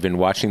I've been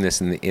watching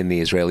this in the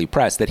Israeli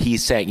press, that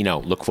he's saying,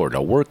 look forward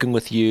to working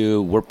with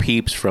you. We're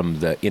peeps from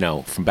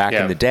from back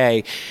in the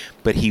day,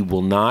 but he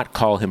will not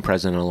call him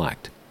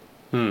president-elect.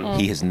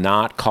 He has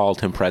not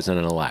called him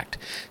president-elect.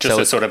 Just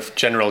a sort of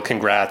general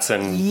congrats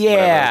and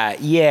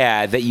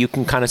whatever. That you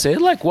can kind of say,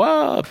 like,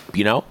 well,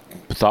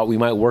 thought we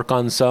might work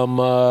on some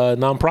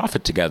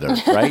nonprofit together,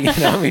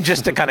 right?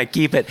 Just to kind of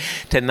keep it,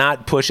 to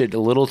not push it a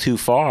little too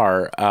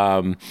far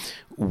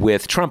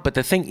with Trump. But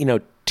the thing,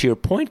 to your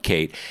point,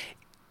 Kate,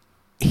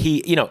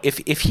 he,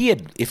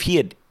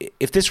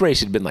 if this race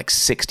had been like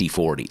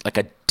 60-40, like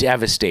a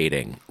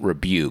devastating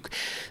rebuke,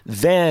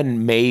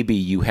 then maybe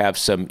you have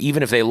some,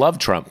 even if they love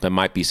Trump, they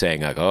might be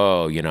saying like,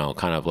 oh,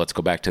 kind of let's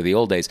go back to the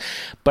old days.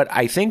 But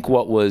I think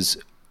what was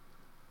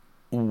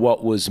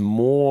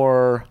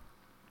more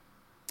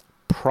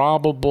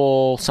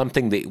probable,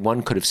 something that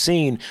one could have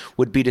seen,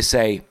 would be to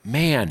say,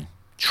 man,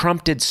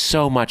 Trump did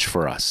so much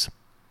for us.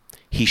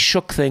 He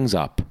shook things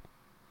up.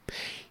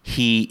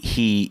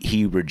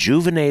 He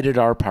rejuvenated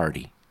our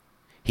party.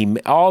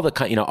 All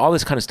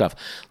this kind of stuff.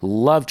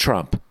 Love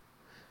Trump.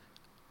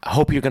 I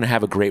hope you're going to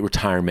have a great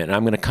retirement, and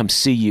I'm going to come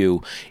see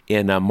you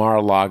in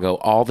Mar-a-Lago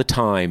all the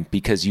time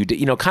because you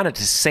did, kind of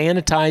to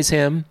sanitize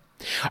him,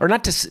 or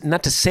not to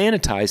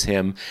sanitize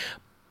him,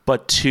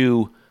 but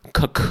to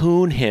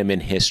cocoon him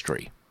in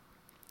history.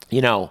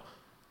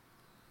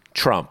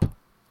 Trump,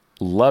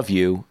 love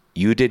you.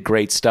 You did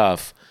great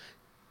stuff.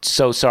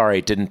 So sorry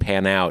it didn't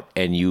pan out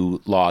and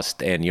you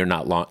lost and you're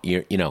not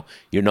you're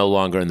no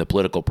longer in the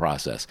political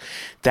process.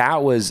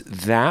 That would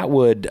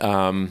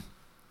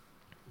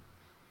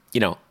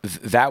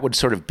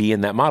sort of be in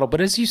that model. But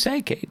as you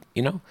say, Kate,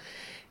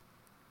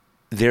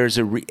 there's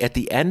at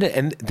the end,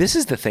 and this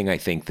is the thing I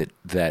think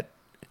that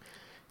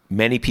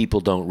many people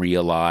don't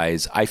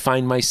realize. I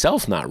find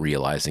myself not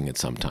realizing it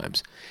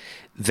sometimes,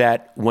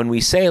 that when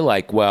we say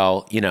like,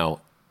 well,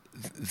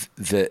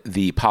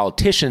 the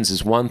politicians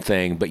is one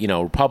thing, but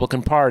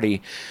Republican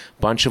Party,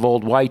 bunch of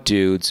old white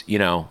dudes,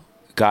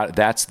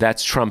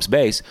 that's Trump's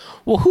base.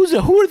 Well, who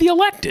are the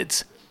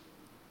electeds?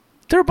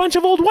 They're a bunch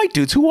of old white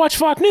dudes who watch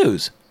Fox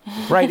News,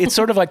 right? It's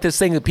sort of like this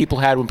thing that people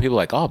had when people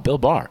were like, oh, Bill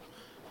Barr.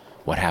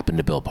 What happened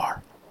to Bill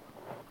Barr?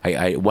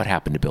 What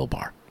happened to Bill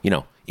Barr?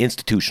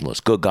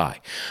 Institutionalist, good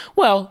guy.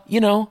 Well,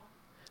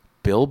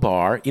 Bill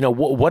Barr,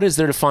 what is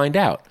there to find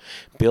out?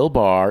 Bill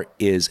Barr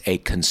is a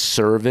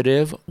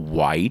conservative,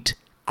 white,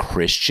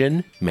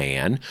 Christian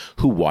man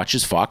who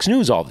watches Fox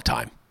News all the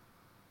time.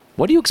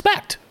 What do you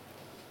expect?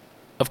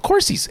 Of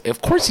course he's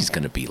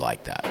going to be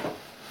like that.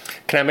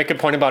 Can I make a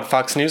point about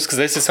Fox News? Because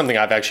this is something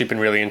I've actually been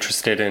really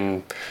interested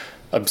in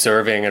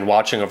observing and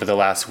watching over the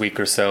last week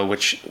or so,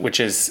 which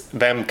is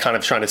them kind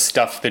of trying to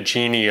stuff the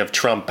genie of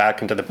Trump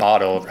back into the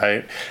bottle,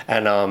 right?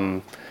 And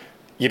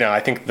I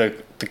think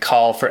the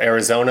call for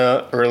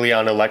Arizona early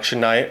on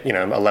election night,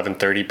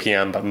 11:30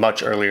 p.m., but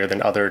much earlier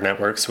than other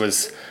networks,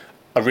 was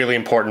a really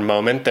important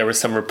moment. There was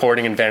some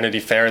reporting in Vanity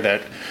Fair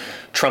that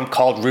Trump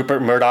called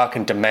Rupert Murdoch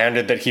and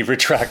demanded that he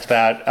retract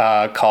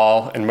that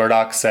call, and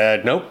Murdoch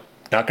said, nope,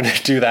 not going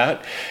to do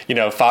that.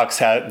 Fox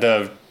had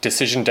the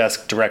decision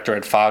desk director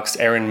at Fox,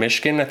 Aaron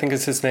Mishkin, I think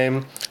is his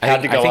name,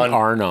 had to go on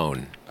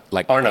Arnone.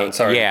 Arnone,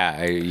 sorry.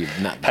 Yeah.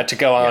 Had to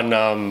go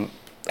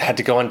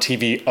on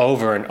TV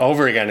over and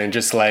over again and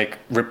just like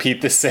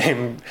repeat the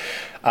same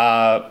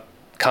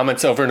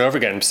comments over and over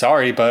again. I'm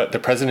sorry, but the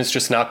president's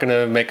just not going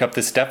to make up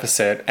this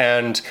deficit.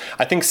 And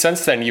I think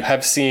since then you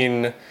have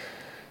seen,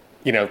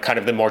 kind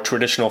of the more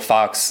traditional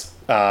Fox,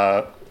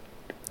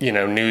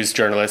 news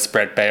journalists,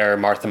 Brett Baier,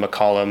 Martha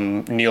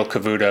McCallum, Neil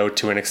Cavuto,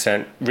 to an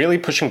extent, really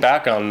pushing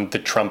back on the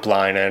Trump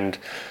line. And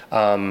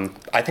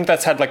I think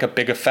that's had like a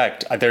big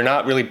effect. They're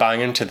not really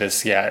buying into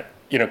this yet.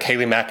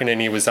 Kayleigh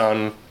McEnany was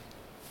on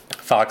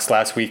Fox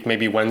last week,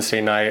 maybe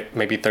Wednesday night,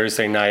 maybe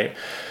Thursday night,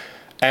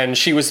 and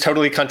she was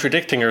totally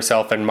contradicting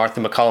herself. And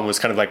Martha McCallum was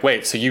kind of like,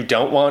 wait, so you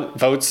don't want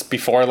votes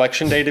before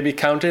Election Day to be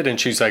counted? And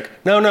she's like,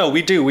 no,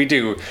 we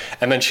do.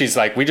 And then she's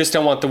like, we just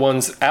don't want the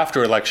ones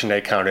after Election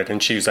Day counted.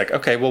 And she was like,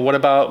 okay, well, what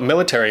about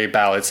military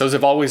ballots? Those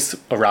have always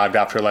arrived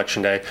after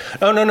Election Day.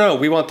 Oh, no,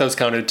 we want those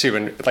counted too.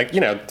 And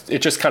it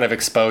just kind of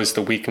exposed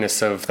the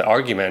weakness of the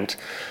argument.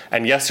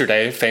 And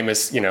yesterday,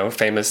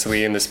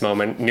 famously in this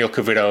moment, Neil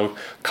Cavuto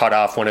cut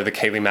off one of the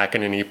Kayleigh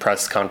McEnany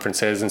press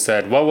conferences and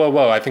said,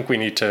 whoa, I think we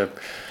need to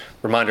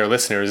remind our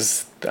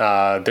listeners,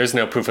 there's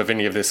no proof of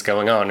any of this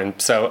going on. And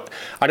so,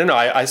 I don't know,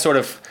 I sort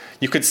of,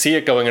 you could see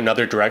it going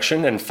another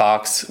direction and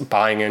Fox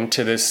buying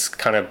into this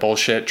kind of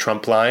bullshit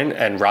Trump line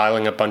and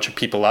riling a bunch of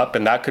people up.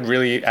 And that could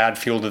really add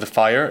fuel to the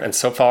fire. And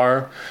so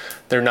far,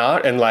 they're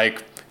not. And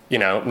like, you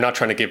know, I'm not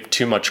trying to give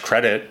too much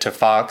credit to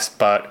Fox,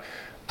 but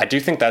I do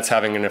think that's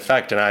having an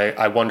effect. And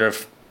I wonder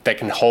if they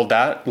can hold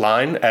that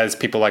line as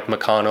people like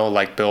McConnell,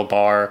 like Bill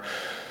Barr,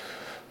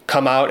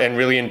 come out and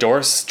really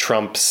endorse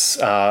Trump's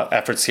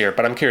efforts here.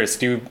 But I'm curious,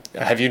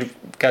 have you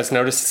guys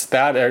noticed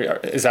that?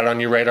 Is that on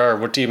your radar? Or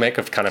what do you make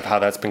of kind of how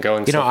that's been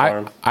going so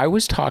far? I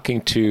was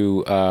talking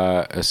to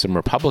some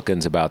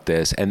Republicans about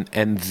this, and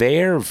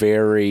they're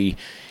very,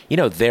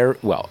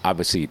 well,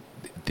 obviously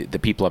the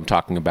people I'm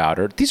talking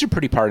about these are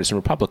pretty partisan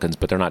Republicans,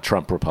 but they're not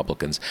Trump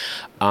Republicans.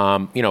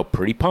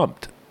 Pretty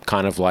pumped.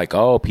 Kind of like,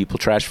 oh, people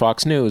trash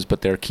Fox News,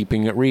 but they're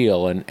keeping it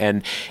real.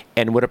 And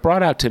what it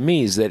brought out to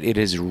me is that it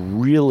is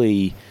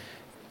really,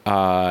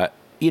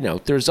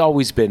 there's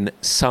always been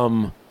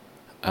some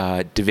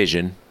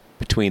division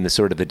between the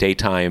sort of the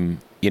daytime,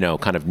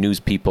 kind of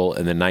news people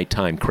and the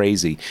nighttime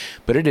crazy.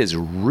 But it has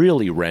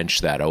really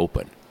wrenched that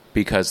open.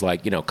 Because,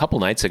 like, a couple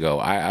nights ago,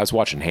 I was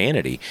watching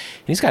Hannity,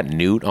 and he's got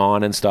Newt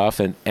on and stuff,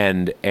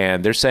 and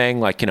they're saying,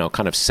 like,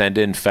 kind of send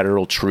in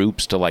federal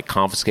troops to, like,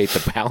 confiscate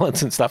the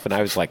ballots and stuff. And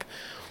I was like,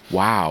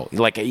 wow.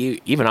 Like,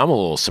 even I'm a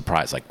little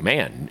surprised. Like,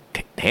 man,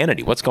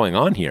 Hannity, what's going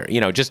on here?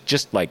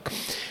 Just like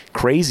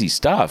crazy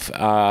stuff.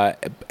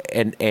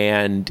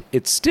 And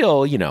it's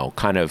still,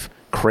 kind of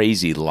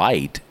crazy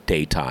light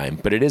daytime,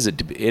 but it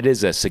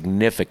is a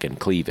significant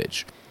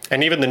cleavage.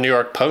 And even the New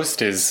York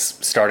Post is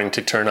starting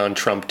to turn on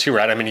Trump too,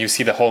 right? I mean, you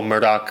see the whole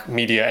Murdoch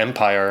media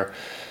empire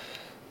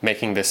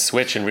making this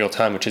switch in real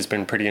time, which has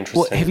been pretty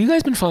interesting. Well, have you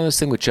guys been following this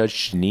thing with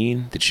Judge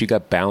Jeanine, that she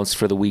got bounced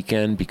for the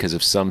weekend because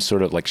of some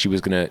sort of, like, she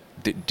was going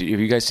to... Have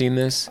you guys seen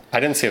this? I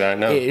didn't see that,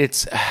 no.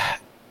 It's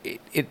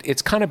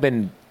kind of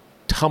been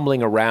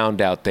tumbling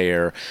around out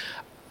there.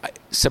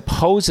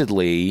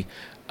 Supposedly,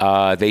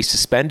 they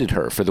suspended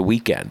her for the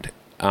weekend.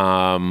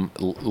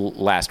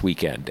 Last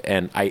weekend,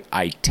 and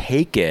I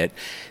take it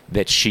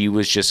that she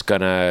was just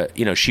gonna,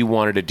 she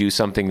wanted to do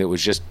something that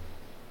was just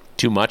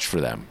too much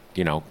for them,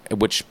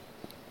 which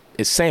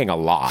is saying a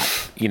lot,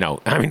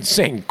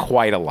 saying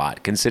quite a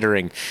lot,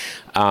 considering,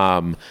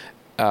 that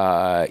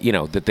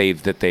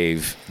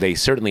they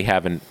certainly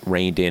haven't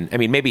reined in. I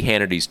mean, maybe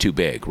Hannity's too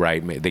big,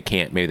 right? Maybe they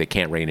can't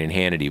rein in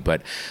Hannity,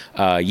 but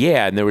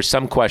and there was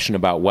some question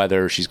about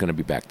whether she's going to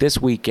be back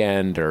this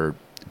weekend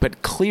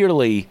but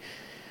clearly.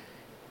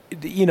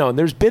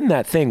 There's been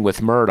that thing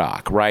with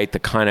Murdoch, right? The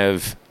kind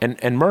of,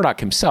 and Murdoch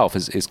himself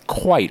is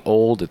quite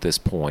old at this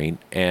point,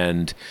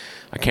 and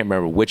I can't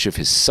remember which of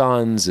his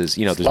sons is,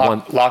 there's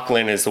one.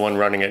 Lachlan is the one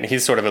running it, and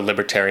he's sort of a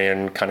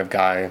libertarian kind of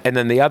guy. And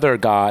then the other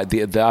guy,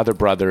 the other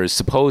brother is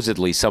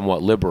supposedly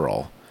somewhat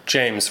liberal.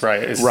 James,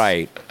 right? Is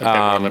right. A bit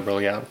more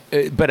liberal, yeah.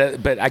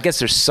 But I guess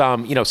there's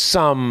some,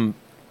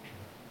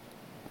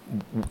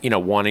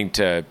 wanting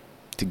to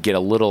get a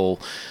little.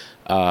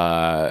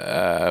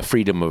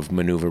 Freedom of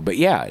maneuver, but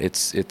yeah,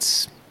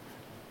 it's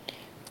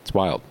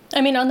wild.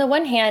 I mean, on the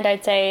one hand,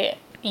 I'd say,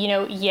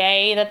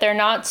 yay that they're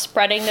not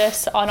spreading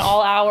this on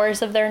all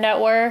hours of their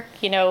network,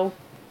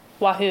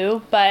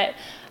 wahoo, but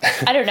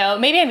I don't know,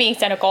 maybe I'm being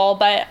cynical,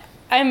 but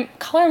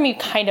color me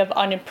kind of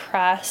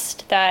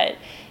unimpressed that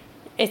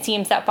it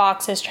seems that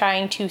Fox is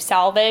trying to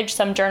salvage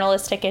some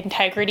journalistic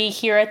integrity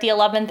here at the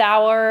 11th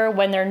hour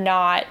when they're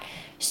not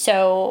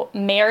so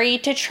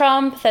married to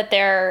Trump that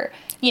they're,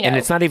 and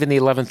it's not even the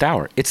 11th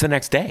hour. It's the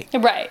next day.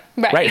 Right,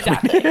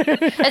 exactly.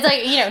 It's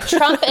like,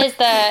 Trump is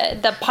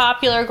the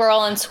popular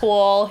girl in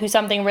school who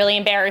something really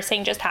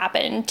embarrassing just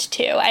happened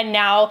to. And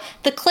now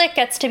the clique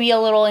gets to be a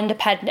little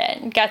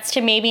independent, gets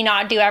to maybe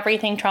not do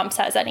everything Trump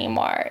says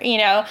anymore.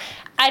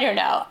 I don't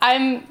know.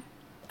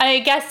 I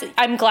guess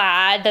I'm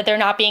glad that they're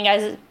not being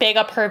as big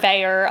a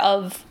purveyor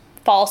of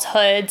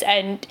falsehoods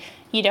and,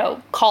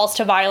 calls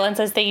to violence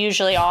as they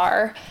usually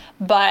are.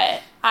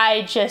 But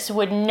I just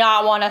would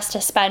not want us to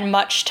spend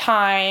much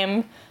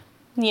time,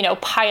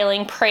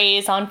 piling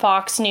praise on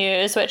Fox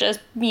News, which is,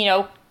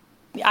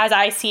 as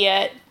I see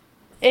it,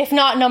 if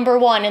not number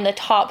one in the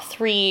top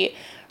 3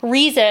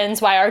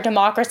 reasons why our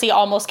democracy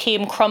almost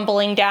came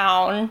crumbling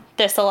down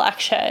this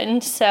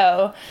election.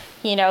 So,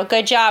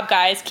 good job,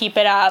 guys. Keep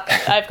it up.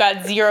 I've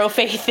got zero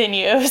faith in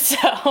you. So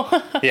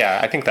yeah,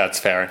 I think that's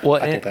fair.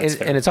 Well, and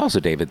it's also,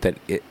 David, that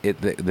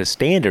the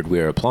standard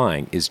we're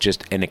applying is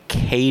just an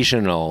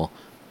occasional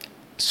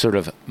sort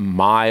of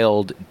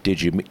mild,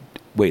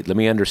 wait, let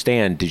me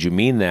understand, did you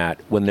mean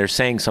that, when they're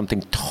saying something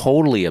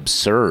totally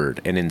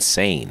absurd and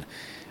insane.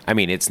 I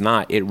mean, it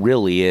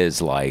really is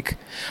like,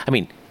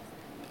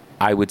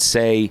 I would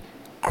say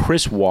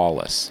Chris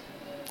Wallace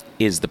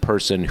is the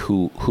person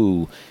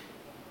who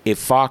if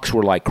Fox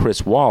were like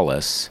Chris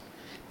Wallace,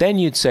 then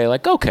you'd say,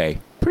 like, okay,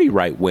 pretty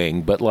right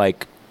wing, but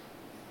like,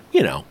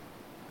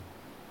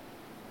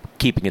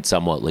 keeping it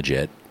somewhat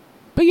legit.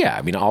 But yeah,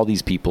 I mean, all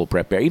these people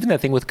prepare. Even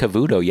that thing with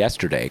Cavuto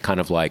yesterday, kind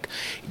of like,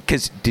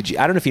 because I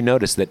don't know if you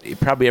noticed that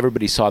probably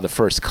everybody saw the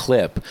first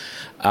clip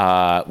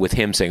with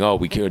him saying, "Oh,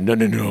 we can't,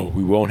 no,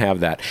 we won't have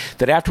that."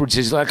 That afterwards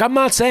he's like, "I'm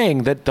not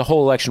saying that the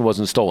whole election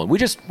wasn't stolen. I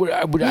just want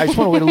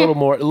to wait a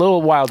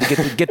little while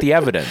to get the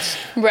evidence."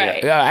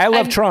 Right. I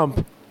love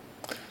Trump.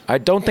 I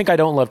don't think I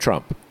don't love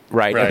Trump.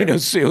 Right. Right. I mean, it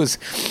was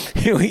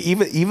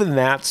even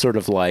that sort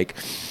of like,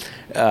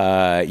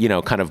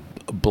 kind of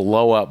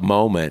blow up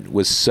moment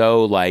was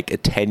so like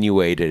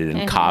attenuated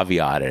and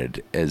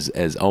caveated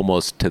as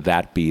almost to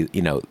that be,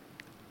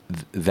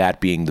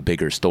 that being the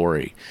bigger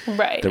story.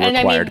 Right. The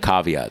required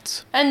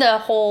caveats. And the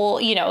whole,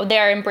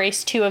 their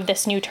embrace too of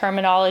this new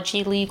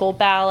terminology, legal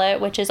ballot,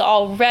 which is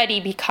already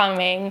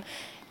becoming,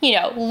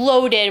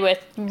 loaded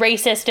with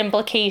racist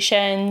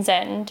implications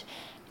and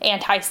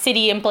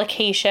anti-city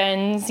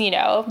implications,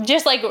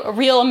 just like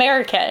real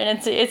American.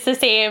 It's the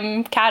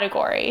same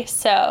category.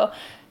 So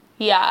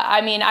yeah, I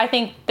mean, I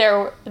think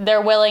their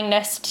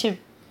willingness to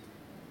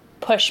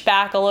push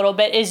back a little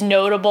bit is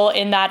notable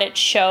in that it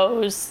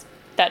shows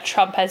that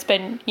Trump has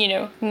been,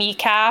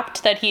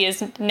 kneecapped, that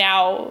he's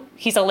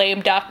a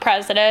lame duck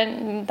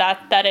president.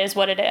 That is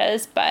what it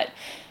is. But,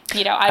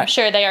 I'm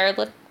sure they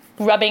are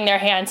rubbing their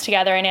hands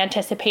together in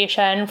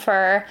anticipation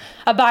for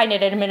a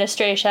Biden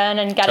administration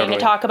and getting to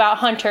talk about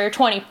Hunter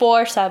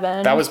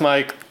 24/7.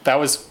 That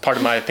was part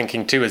of my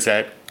thinking too, is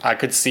that I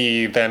could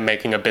see them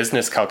making a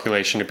business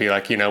calculation to be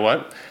like, you know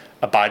what?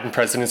 A Biden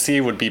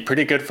presidency would be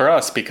pretty good for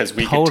us because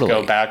we get to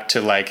go back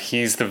to like,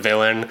 he's the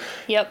villain.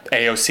 Yep.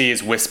 AOC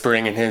is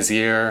whispering in his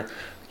ear,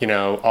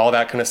 all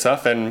that kind of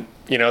stuff. And,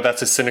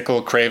 that's a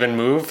cynical, craven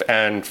move.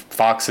 And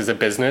Fox is a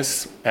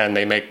business and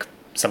they make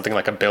something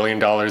like $1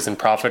 billion in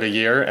profit a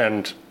year.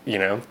 And,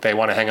 they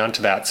want to hang on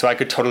to that. So I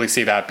could totally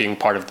see that being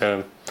part of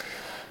the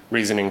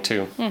reasoning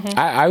too. Mm-hmm.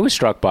 I was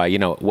struck by,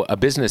 a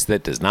business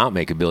that does not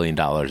make $1 billion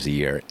a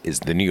year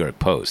is the New York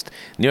Post.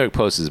 New York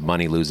Post is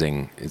money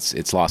losing.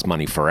 It's lost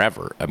money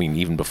forever. I mean,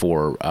 even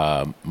before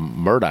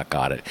Murdoch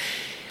got it.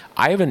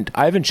 I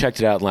haven't checked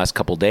it out in the last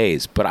couple of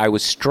days, but I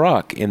was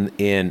struck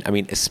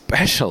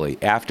especially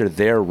after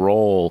their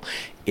role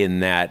in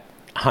that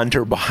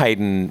Hunter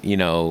Biden,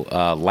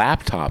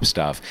 laptop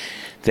stuff,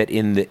 that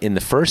in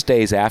the first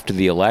days after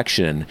the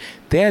election,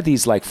 they had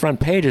these like front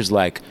pages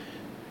like,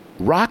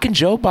 "Rockin'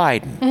 Joe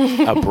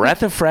Biden, a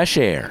breath of fresh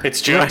air."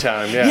 It's Joe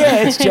time, yeah.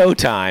 Yeah, it's Joe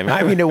time.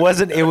 I mean, it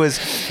wasn't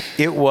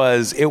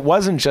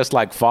just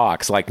like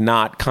Fox, like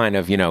not kind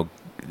of,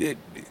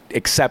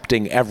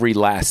 accepting every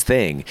last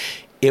thing.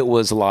 It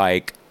was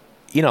like,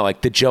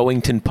 like the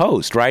Joeington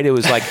Post, right? It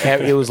was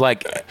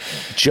like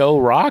Joe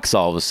rocks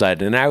all of a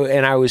sudden.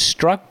 And I was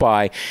struck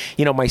by,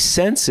 my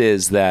sense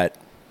is that,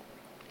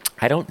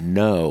 I don't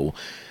know,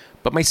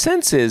 but my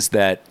sense is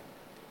that,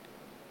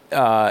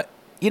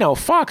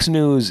 Fox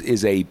News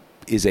is a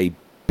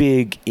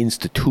big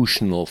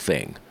institutional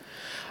thing.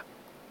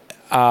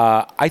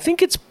 I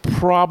think it's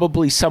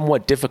probably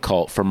somewhat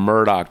difficult for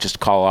Murdoch just to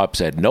call up,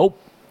 said, "Nope,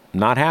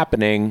 not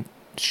happening."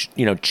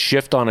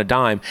 Shift on a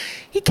dime.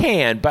 He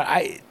can, but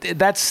I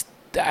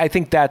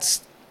think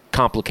that's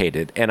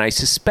complicated. And I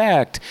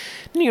suspect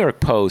New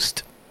York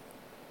Post,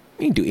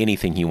 he can do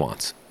anything he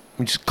wants.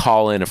 Just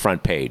call in a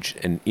front page,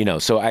 and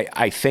So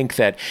I think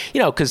that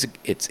because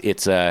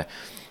it's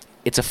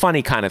a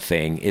funny kind of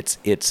thing. It's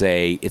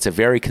a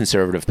very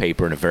conservative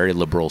paper in a very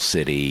liberal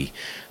city.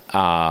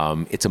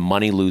 It's a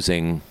money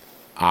losing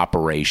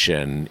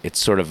operation. It's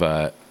sort of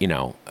a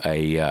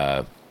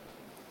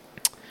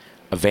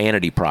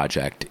vanity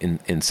project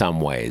in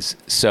some ways.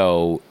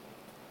 So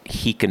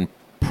he can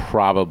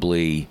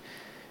probably,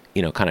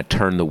 kind of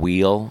turn the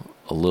wheel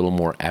a little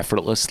more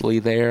effortlessly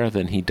there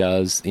than he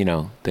does,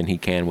 than he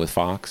can with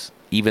Fox,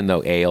 even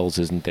though Ailes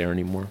isn't there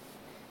anymore.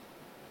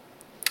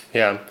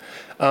 Yeah.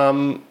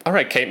 All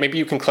right, Kate, maybe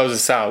you can close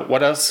us out.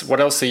 What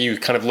else are you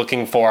kind of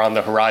looking for on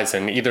the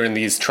horizon, either in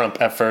these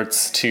Trump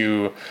efforts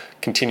to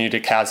continue to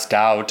cast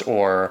doubt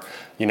or,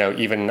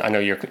 even, I know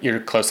you're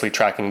closely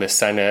tracking the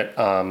Senate.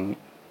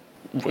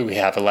 We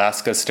have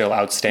Alaska still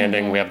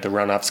outstanding. Mm-hmm. We have the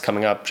runoffs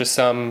coming up. Just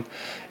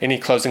any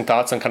closing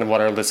thoughts on kind of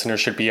what our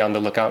listeners should be on the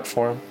lookout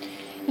for?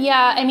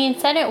 Yeah, I mean,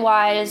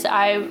 Senate-wise,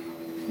 I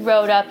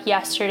wrote up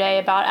yesterday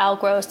about Al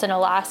Gross in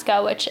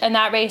Alaska, and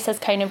that race has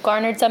kind of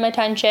garnered some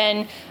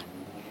attention,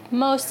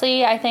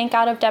 mostly, I think,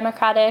 out of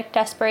Democratic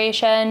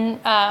desperation.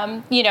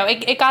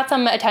 It got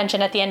some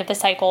attention at the end of the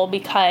cycle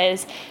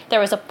because there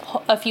was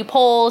a few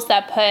polls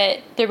that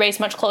put the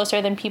race much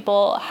closer than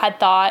people had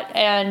thought.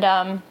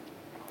 And,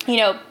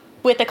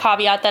 with the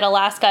caveat that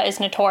Alaska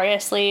is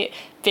notoriously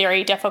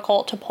very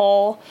difficult to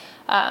poll.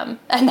 And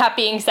that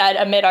being said,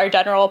 amid our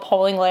general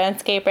polling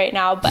landscape right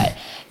now, but,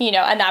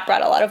 and that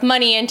brought a lot of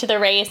money into the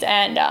race.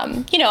 And,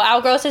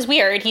 Al Gross is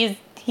weird.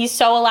 He's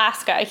so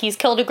Alaska. He's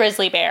killed a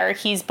grizzly bear.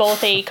 He's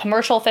both a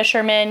commercial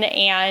fisherman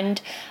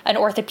and an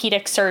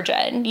orthopedic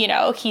surgeon.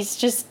 He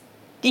seems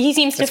to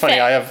fit. It's funny.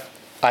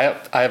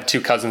 I have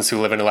two cousins who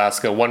live in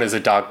Alaska. One is a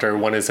doctor,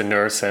 one is a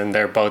nurse, and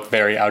they're both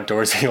very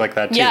outdoorsy like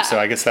that too. Yeah. So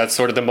I guess that's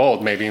sort of the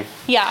mold, maybe.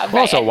 Yeah. Right.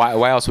 Well, also,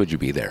 why else would you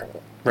be there?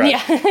 Right.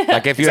 Yeah.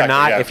 Like if you're Exactly,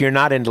 not yeah. if you're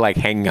not into like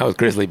hanging out with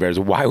grizzly bears,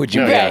 why would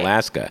you be Right. in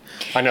Alaska?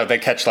 I know they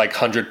catch like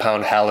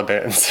 100-pound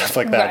halibut and stuff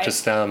like that. Right.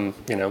 Just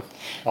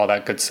all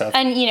that good stuff.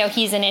 And,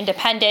 he's an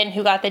independent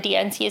who got the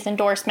DNC's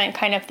endorsement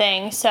kind of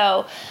thing.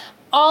 So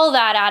all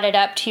that added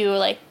up to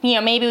like,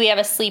 maybe we have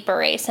a sleeper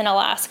race in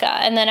Alaska.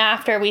 And then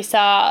after we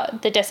saw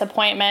the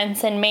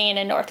disappointments in Maine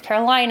and North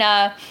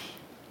Carolina,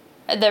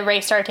 the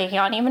race started taking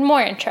on even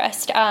more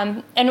interest.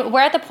 And we're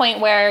at the point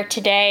where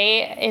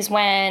today is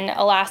when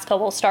Alaska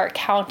will start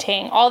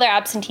counting all their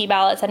absentee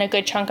ballots and a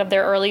good chunk of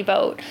their early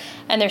vote.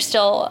 And there's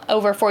still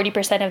over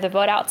 40% of the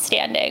vote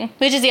outstanding,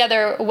 which is the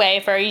other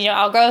way for,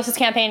 Al Gross's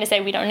campaign to say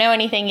we don't know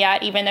anything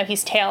yet, even though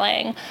he's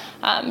tailing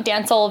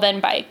Dan Sullivan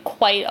by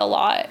quite a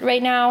lot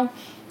right now.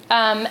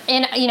 And,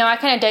 I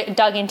kind of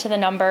dug into the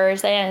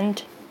numbers,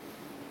 and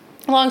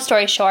long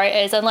story short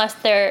is unless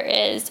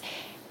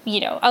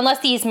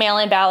these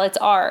mail-in ballots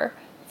are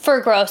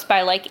for Gross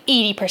by like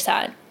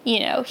 80%,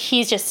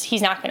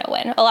 he's not going to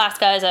win.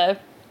 Alaska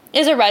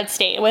is a red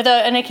state with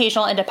an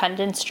occasional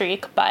independent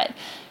streak, but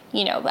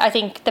I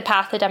think the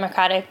path to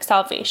Democratic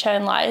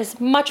salvation lies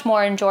much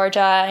more in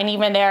Georgia, and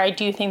even there, I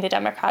do think the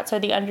Democrats are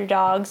the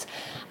underdogs.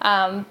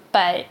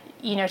 But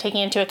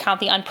taking into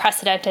account the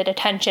unprecedented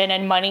attention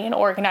and money and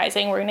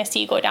organizing we're going to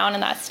see go down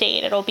in that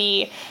state, it'll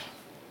be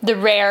the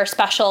rare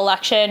special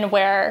election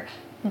where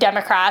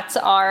Democrats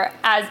are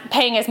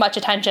paying as much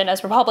attention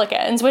as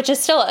Republicans, which is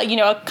still,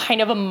 a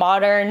kind of a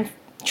modern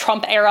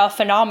Trump era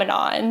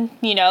phenomenon,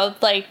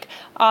 like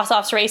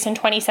Ossoff's race in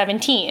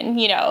 2017,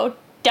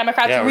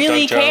 Democrats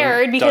really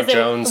cared because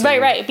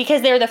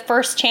because they're the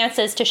first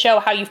chances to show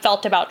how you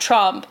felt about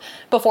Trump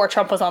before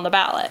Trump was on the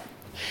ballot.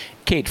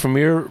 Kate, from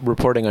your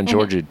reporting on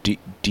Georgia,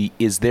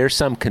 is there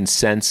some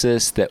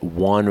consensus that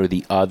one or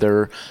the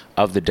other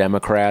of the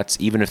Democrats,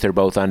 even if they're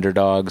both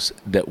underdogs,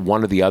 that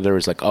one or the other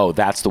is like, oh,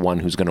 that's the one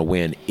who's going to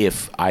win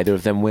if either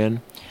of them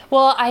win?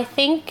 Well, I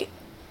think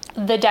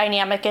the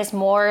dynamic is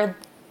more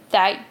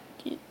that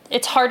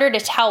it's harder to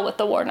tell with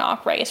the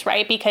Warnock race,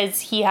 right?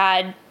 Because he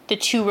had the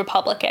two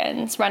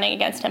Republicans running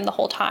against him the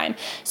whole time.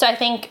 So I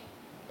think,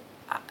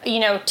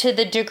 to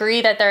the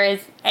degree that there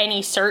is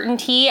any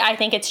certainty, I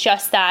think it's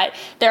just that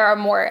there are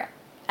more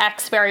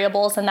X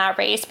variables in that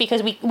race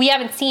because we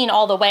haven't seen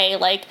all the way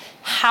like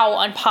how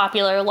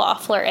unpopular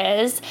Loeffler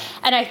is.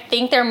 And I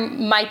think there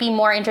might be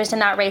more interest in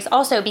that race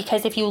also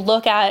because if you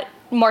look at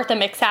Martha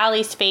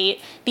McSally's fate,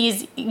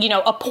 these,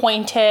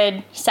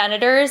 appointed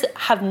senators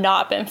have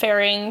not been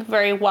faring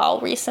very well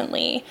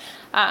recently.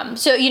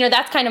 So,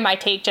 that's kind of my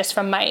take just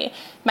from my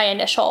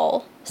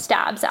initial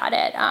stabs at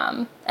it.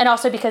 And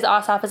also because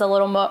Ossoff is a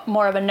little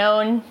more of a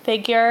known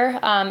figure,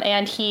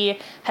 and he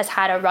has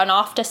had a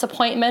runoff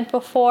disappointment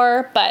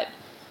before. But,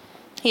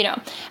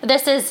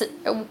 this is,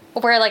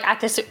 we're like at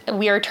this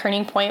weird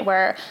turning point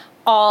where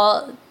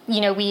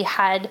we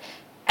had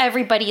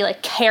everybody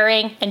like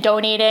caring and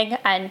donating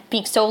and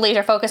being so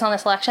laser focused on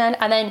this election.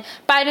 And then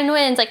Biden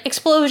wins, like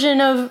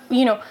explosion of,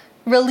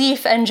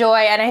 relief and joy.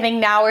 And I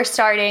think now we're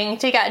starting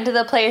to get into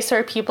the place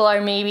where people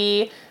are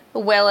maybe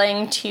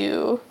willing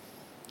to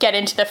get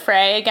into the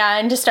fray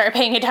again, to start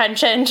paying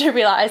attention, to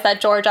realize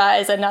that Georgia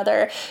is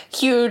another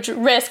huge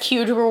risk,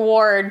 huge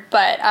reward.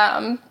 But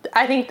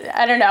I think,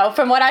 I don't know,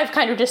 from what I've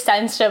kind of just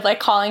sensed of like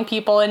calling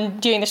people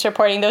and doing this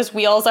reporting, those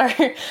wheels are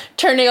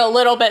turning a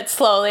little bit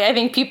slowly. I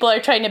think people are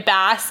trying to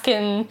bask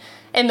in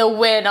the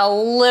win a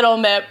little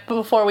bit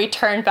before we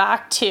turn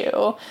back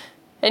to.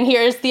 And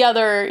here's the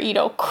other,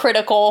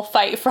 critical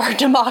fight for our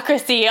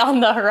democracy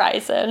on the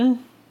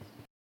horizon.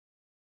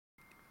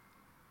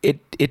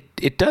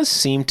 It does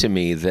seem to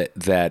me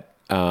that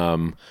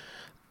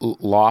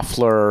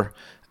Loeffler,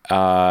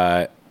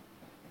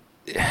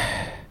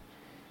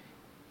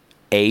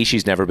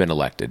 she's never been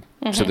elected,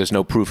 so there's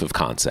no proof of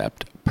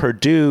concept.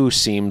 Perdue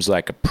seems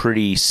like a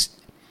pretty,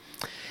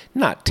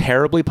 not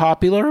terribly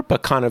popular,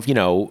 but kind of,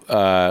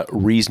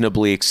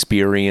 reasonably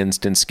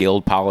experienced and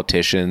skilled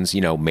politicians,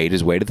 made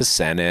his way to the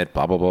Senate,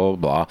 blah, blah, blah,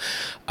 blah,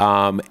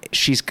 blah.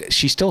 She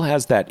still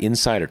has that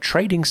insider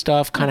trading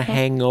stuff kind of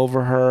hanging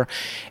over her.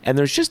 And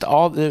there was just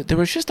all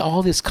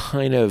this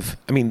kind of,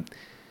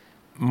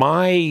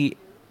 my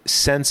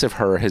sense of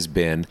her has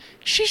been,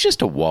 she's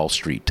just a Wall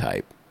Street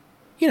type.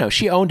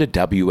 She owned a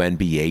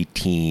WNBA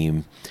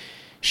team.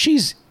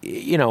 She's,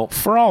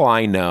 for all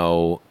I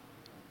know,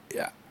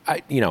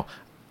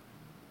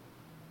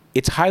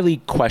 it's highly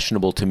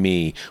questionable to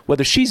me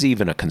whether she's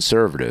even a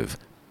conservative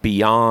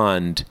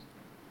beyond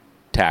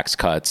tax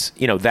cuts,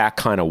 that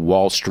kind of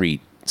Wall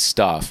Street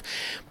stuff.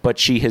 But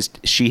she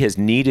has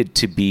needed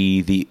to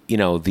be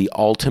the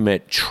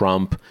ultimate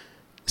Trump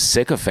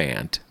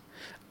sycophant.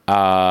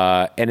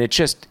 And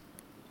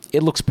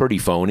it looks pretty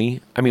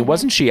phony.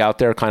 Wasn't she out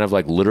there kind of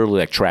like literally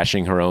like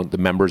trashing the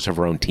members of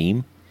her own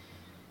team?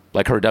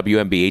 Like her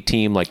WNBA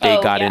team, like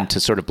they got into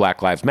sort of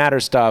Black Lives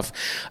Matter stuff.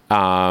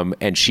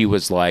 And she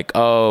was like,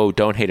 oh,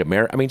 don't hate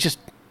America. There's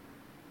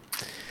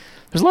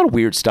a lot of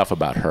weird stuff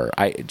about her.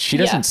 She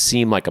doesn't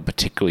seem like a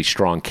particularly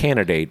strong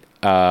candidate.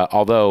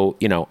 Although,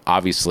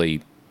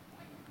 obviously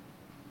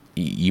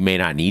you may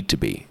not need to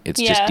be.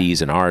 It's just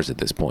D's and R's at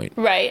this point.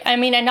 Right. I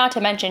mean, and not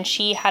to mention,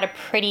 she had a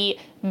pretty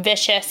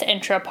vicious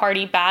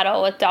intra-party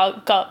battle with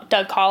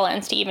Doug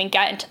Collins to even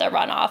get into the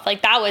runoff.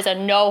 Like, that was a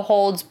no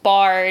holds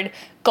barred,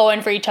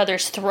 going for each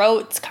other's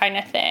throats kind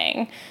of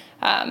thing.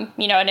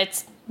 You know, and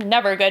it's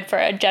never good for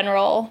a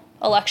general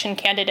election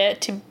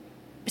candidate to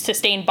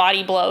sustain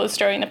body blows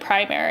during the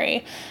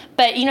primary.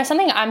 But, you know,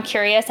 something I'm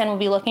curious and will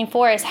be looking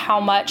for is how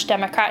much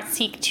Democrats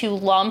seek to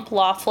lump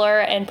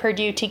Loeffler and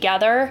Perdue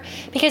together.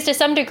 Because to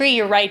some degree,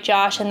 you're right,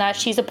 Josh, in that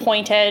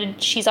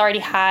she's already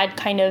had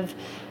kind of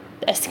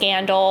a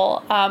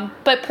scandal.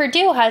 But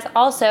Perdue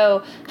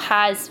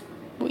has,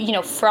 you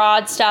know,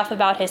 fraud stuff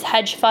about his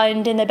hedge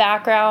fund in the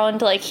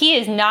background. Like, he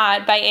is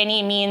not by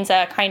any means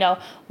a kind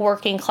of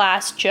working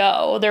class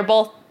Joe. They're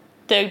both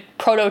the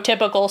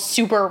prototypical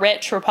super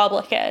rich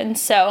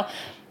Republicans. So,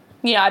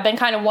 you know, I've been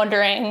kind of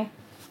wondering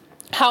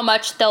how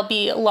much they'll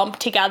be lumped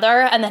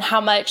together, and then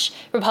how much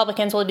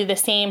Republicans will do the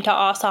same to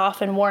Ossoff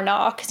and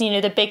Warnock. Because, you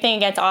know, the big thing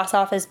against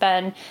Ossoff has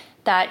been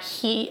that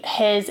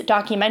his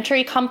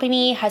documentary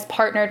company has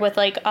partnered with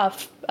like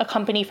a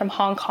company from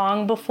Hong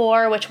Kong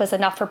before, which was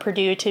enough for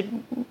Perdue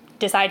to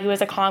decide he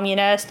was a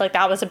communist. Like,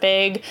 that was a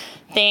big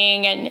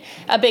thing. And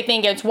a big thing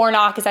against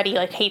Warnock is that he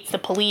like hates the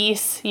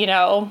police, you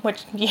know,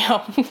 which, you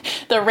know,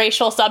 the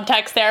racial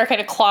subtext there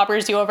kind of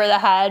clobbers you over the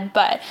head.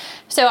 But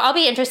so I'll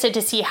be interested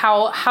to see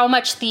how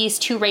much these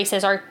two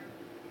races are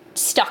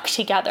stuck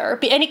together.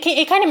 And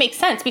it kind of makes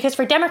sense, because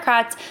for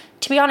Democrats,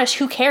 to be honest,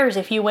 who cares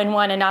if you win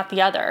one and not the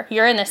other?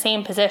 You're in the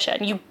same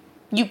position.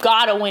 You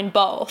gotta win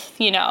both,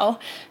 you know?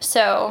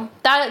 So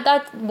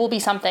that will be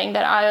something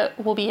that I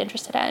will be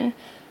interested in.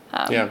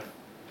 Yeah.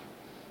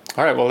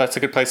 All right. Well, that's a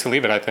good place to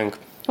leave it, I think.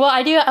 Well,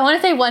 I want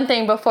to say one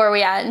thing before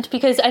we end,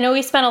 because I know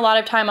we spent a lot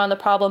of time on the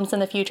problems in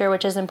the future,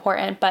 which is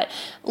important, but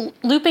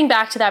looping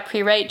back to that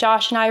pre-write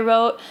Josh and I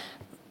wrote,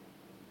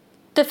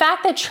 the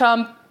fact that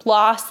Trump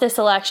lost this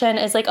election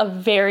is like a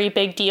very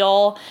big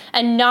deal,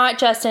 and not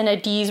just in a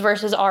D's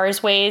versus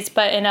R's ways,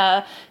 but in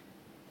a,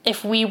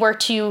 if we were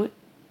to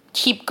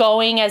keep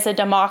going as a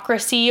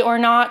democracy or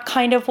not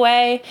kind of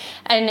way.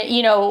 And,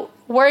 you know,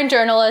 we're in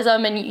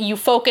journalism, and you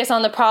focus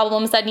on the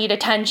problems that need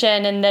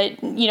attention and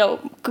that, you know,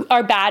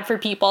 are bad for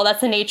people.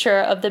 That's the nature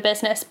of the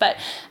business. But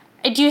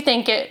I do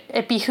think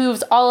it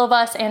behooves all of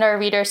us and our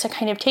readers to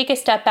kind of take a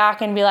step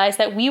back and realize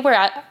that we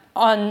were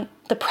on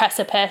the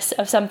precipice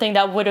of something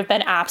that would have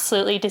been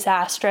absolutely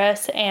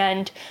disastrous,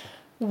 and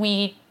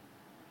we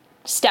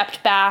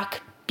stepped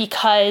back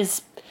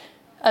because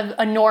of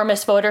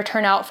enormous voter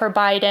turnout for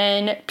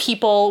Biden,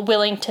 people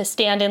willing to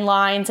stand in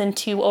lines and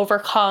to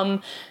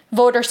overcome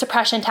voter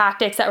suppression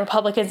tactics that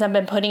Republicans have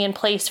been putting in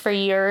place for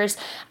years.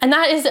 And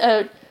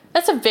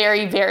that's a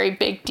very, very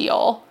big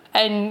deal.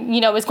 And,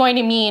 you know, it's going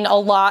to mean a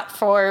lot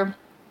for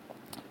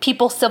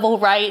people's civil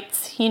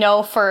rights, you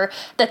know, for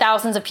the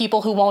thousands of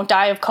people who won't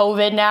die of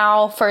COVID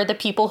now, for the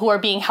people who are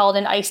being held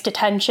in ICE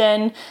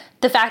detention.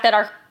 The fact that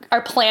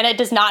our planet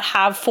does not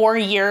have 4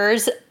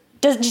 years,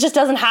 just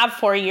doesn't have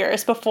 4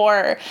 years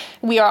before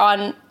we are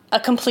on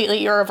a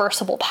completely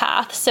irreversible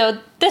path. So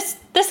this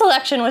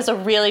election was a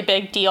really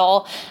big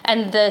deal,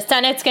 and the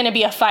Senate's going to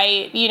be a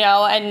fight, you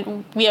know,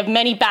 and we have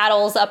many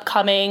battles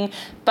upcoming,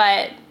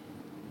 but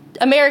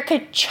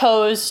America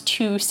chose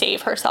to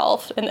save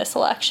herself in this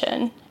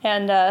election,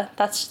 and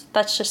that's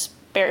just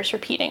bears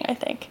repeating, I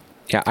think.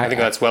 Yeah, I think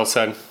that's well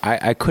said.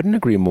 I couldn't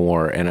agree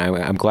more, and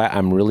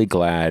I'm really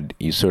glad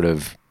you sort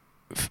of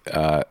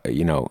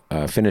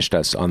finished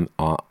us on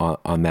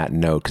that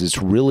note, because it's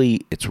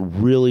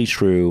really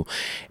true.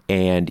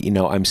 And, you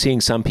know, I'm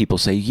seeing some people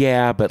say,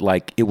 yeah, but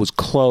like it was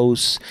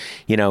close,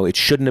 you know, it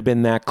shouldn't have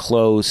been that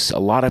close. A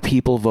lot of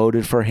people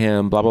voted for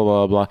him, blah, blah,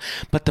 blah, blah.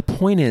 But the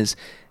point is,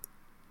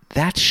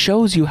 that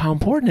shows you how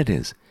important it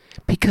is,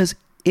 because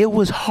it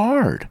was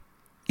hard.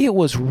 It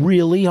was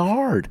really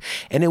hard,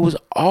 and it was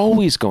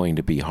always going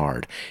to be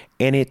hard.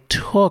 And it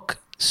took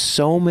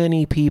so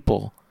many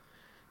people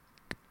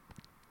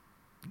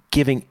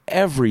giving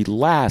every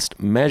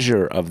last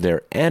measure of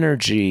their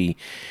energy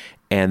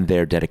and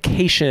their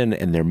dedication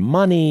and their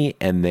money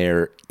and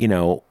their, you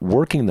know,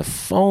 working the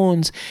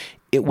phones.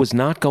 It was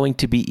not going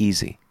to be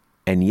easy.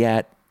 And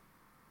yet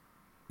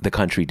the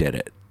country did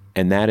it.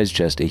 And that is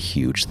just a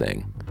huge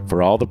thing.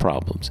 For all the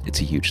problems,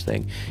 it's a huge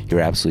thing. You're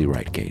absolutely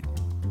right, Kate.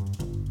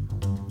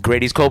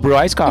 Grady's Cold Brew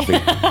Iced Coffee.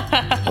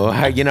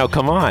 Well, you know,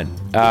 come on.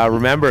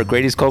 Remember,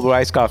 Grady's Cold Brew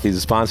Iced Coffee is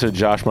a sponsor of the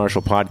Josh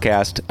Marshall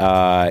podcast.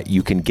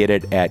 You can get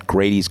it at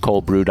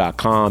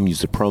Grady'sColdBrew.com.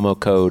 Use the promo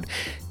code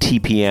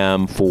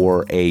TPM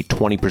for a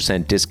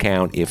 20%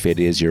 discount if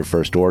it is your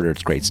first order.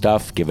 It's great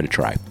stuff. Give it a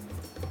try.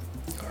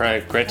 All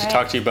right. Great to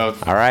talk to you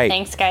both. All right.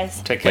 Thanks,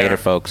 guys. Take care. Later,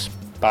 folks.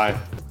 Bye.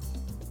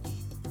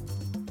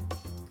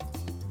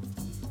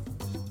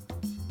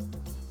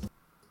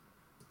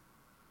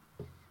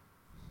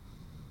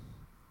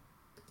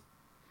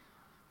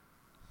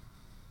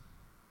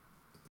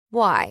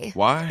 Why?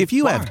 Why? If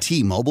you have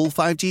T-Mobile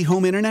 5G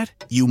home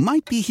internet, you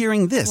might be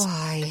hearing this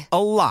Why?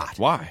 a lot.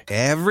 Why?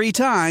 Every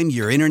time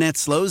your internet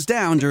slows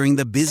down during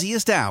the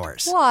busiest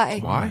hours. Why?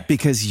 Why?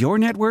 Because your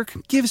network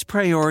gives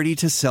priority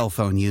to cell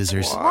phone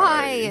users.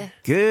 Why?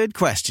 Good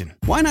question.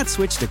 Why not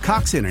switch to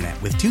Cox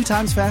Internet with 2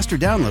 times faster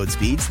download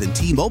speeds than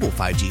T-Mobile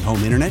 5G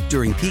home internet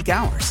during peak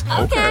hours?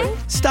 Okay.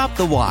 Stop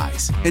the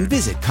whys and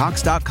visit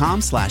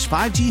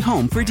cox.com/5G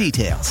home for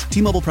details.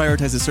 T-Mobile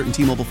prioritizes certain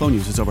T-Mobile phone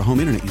users over home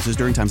internet users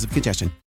during times of congestion.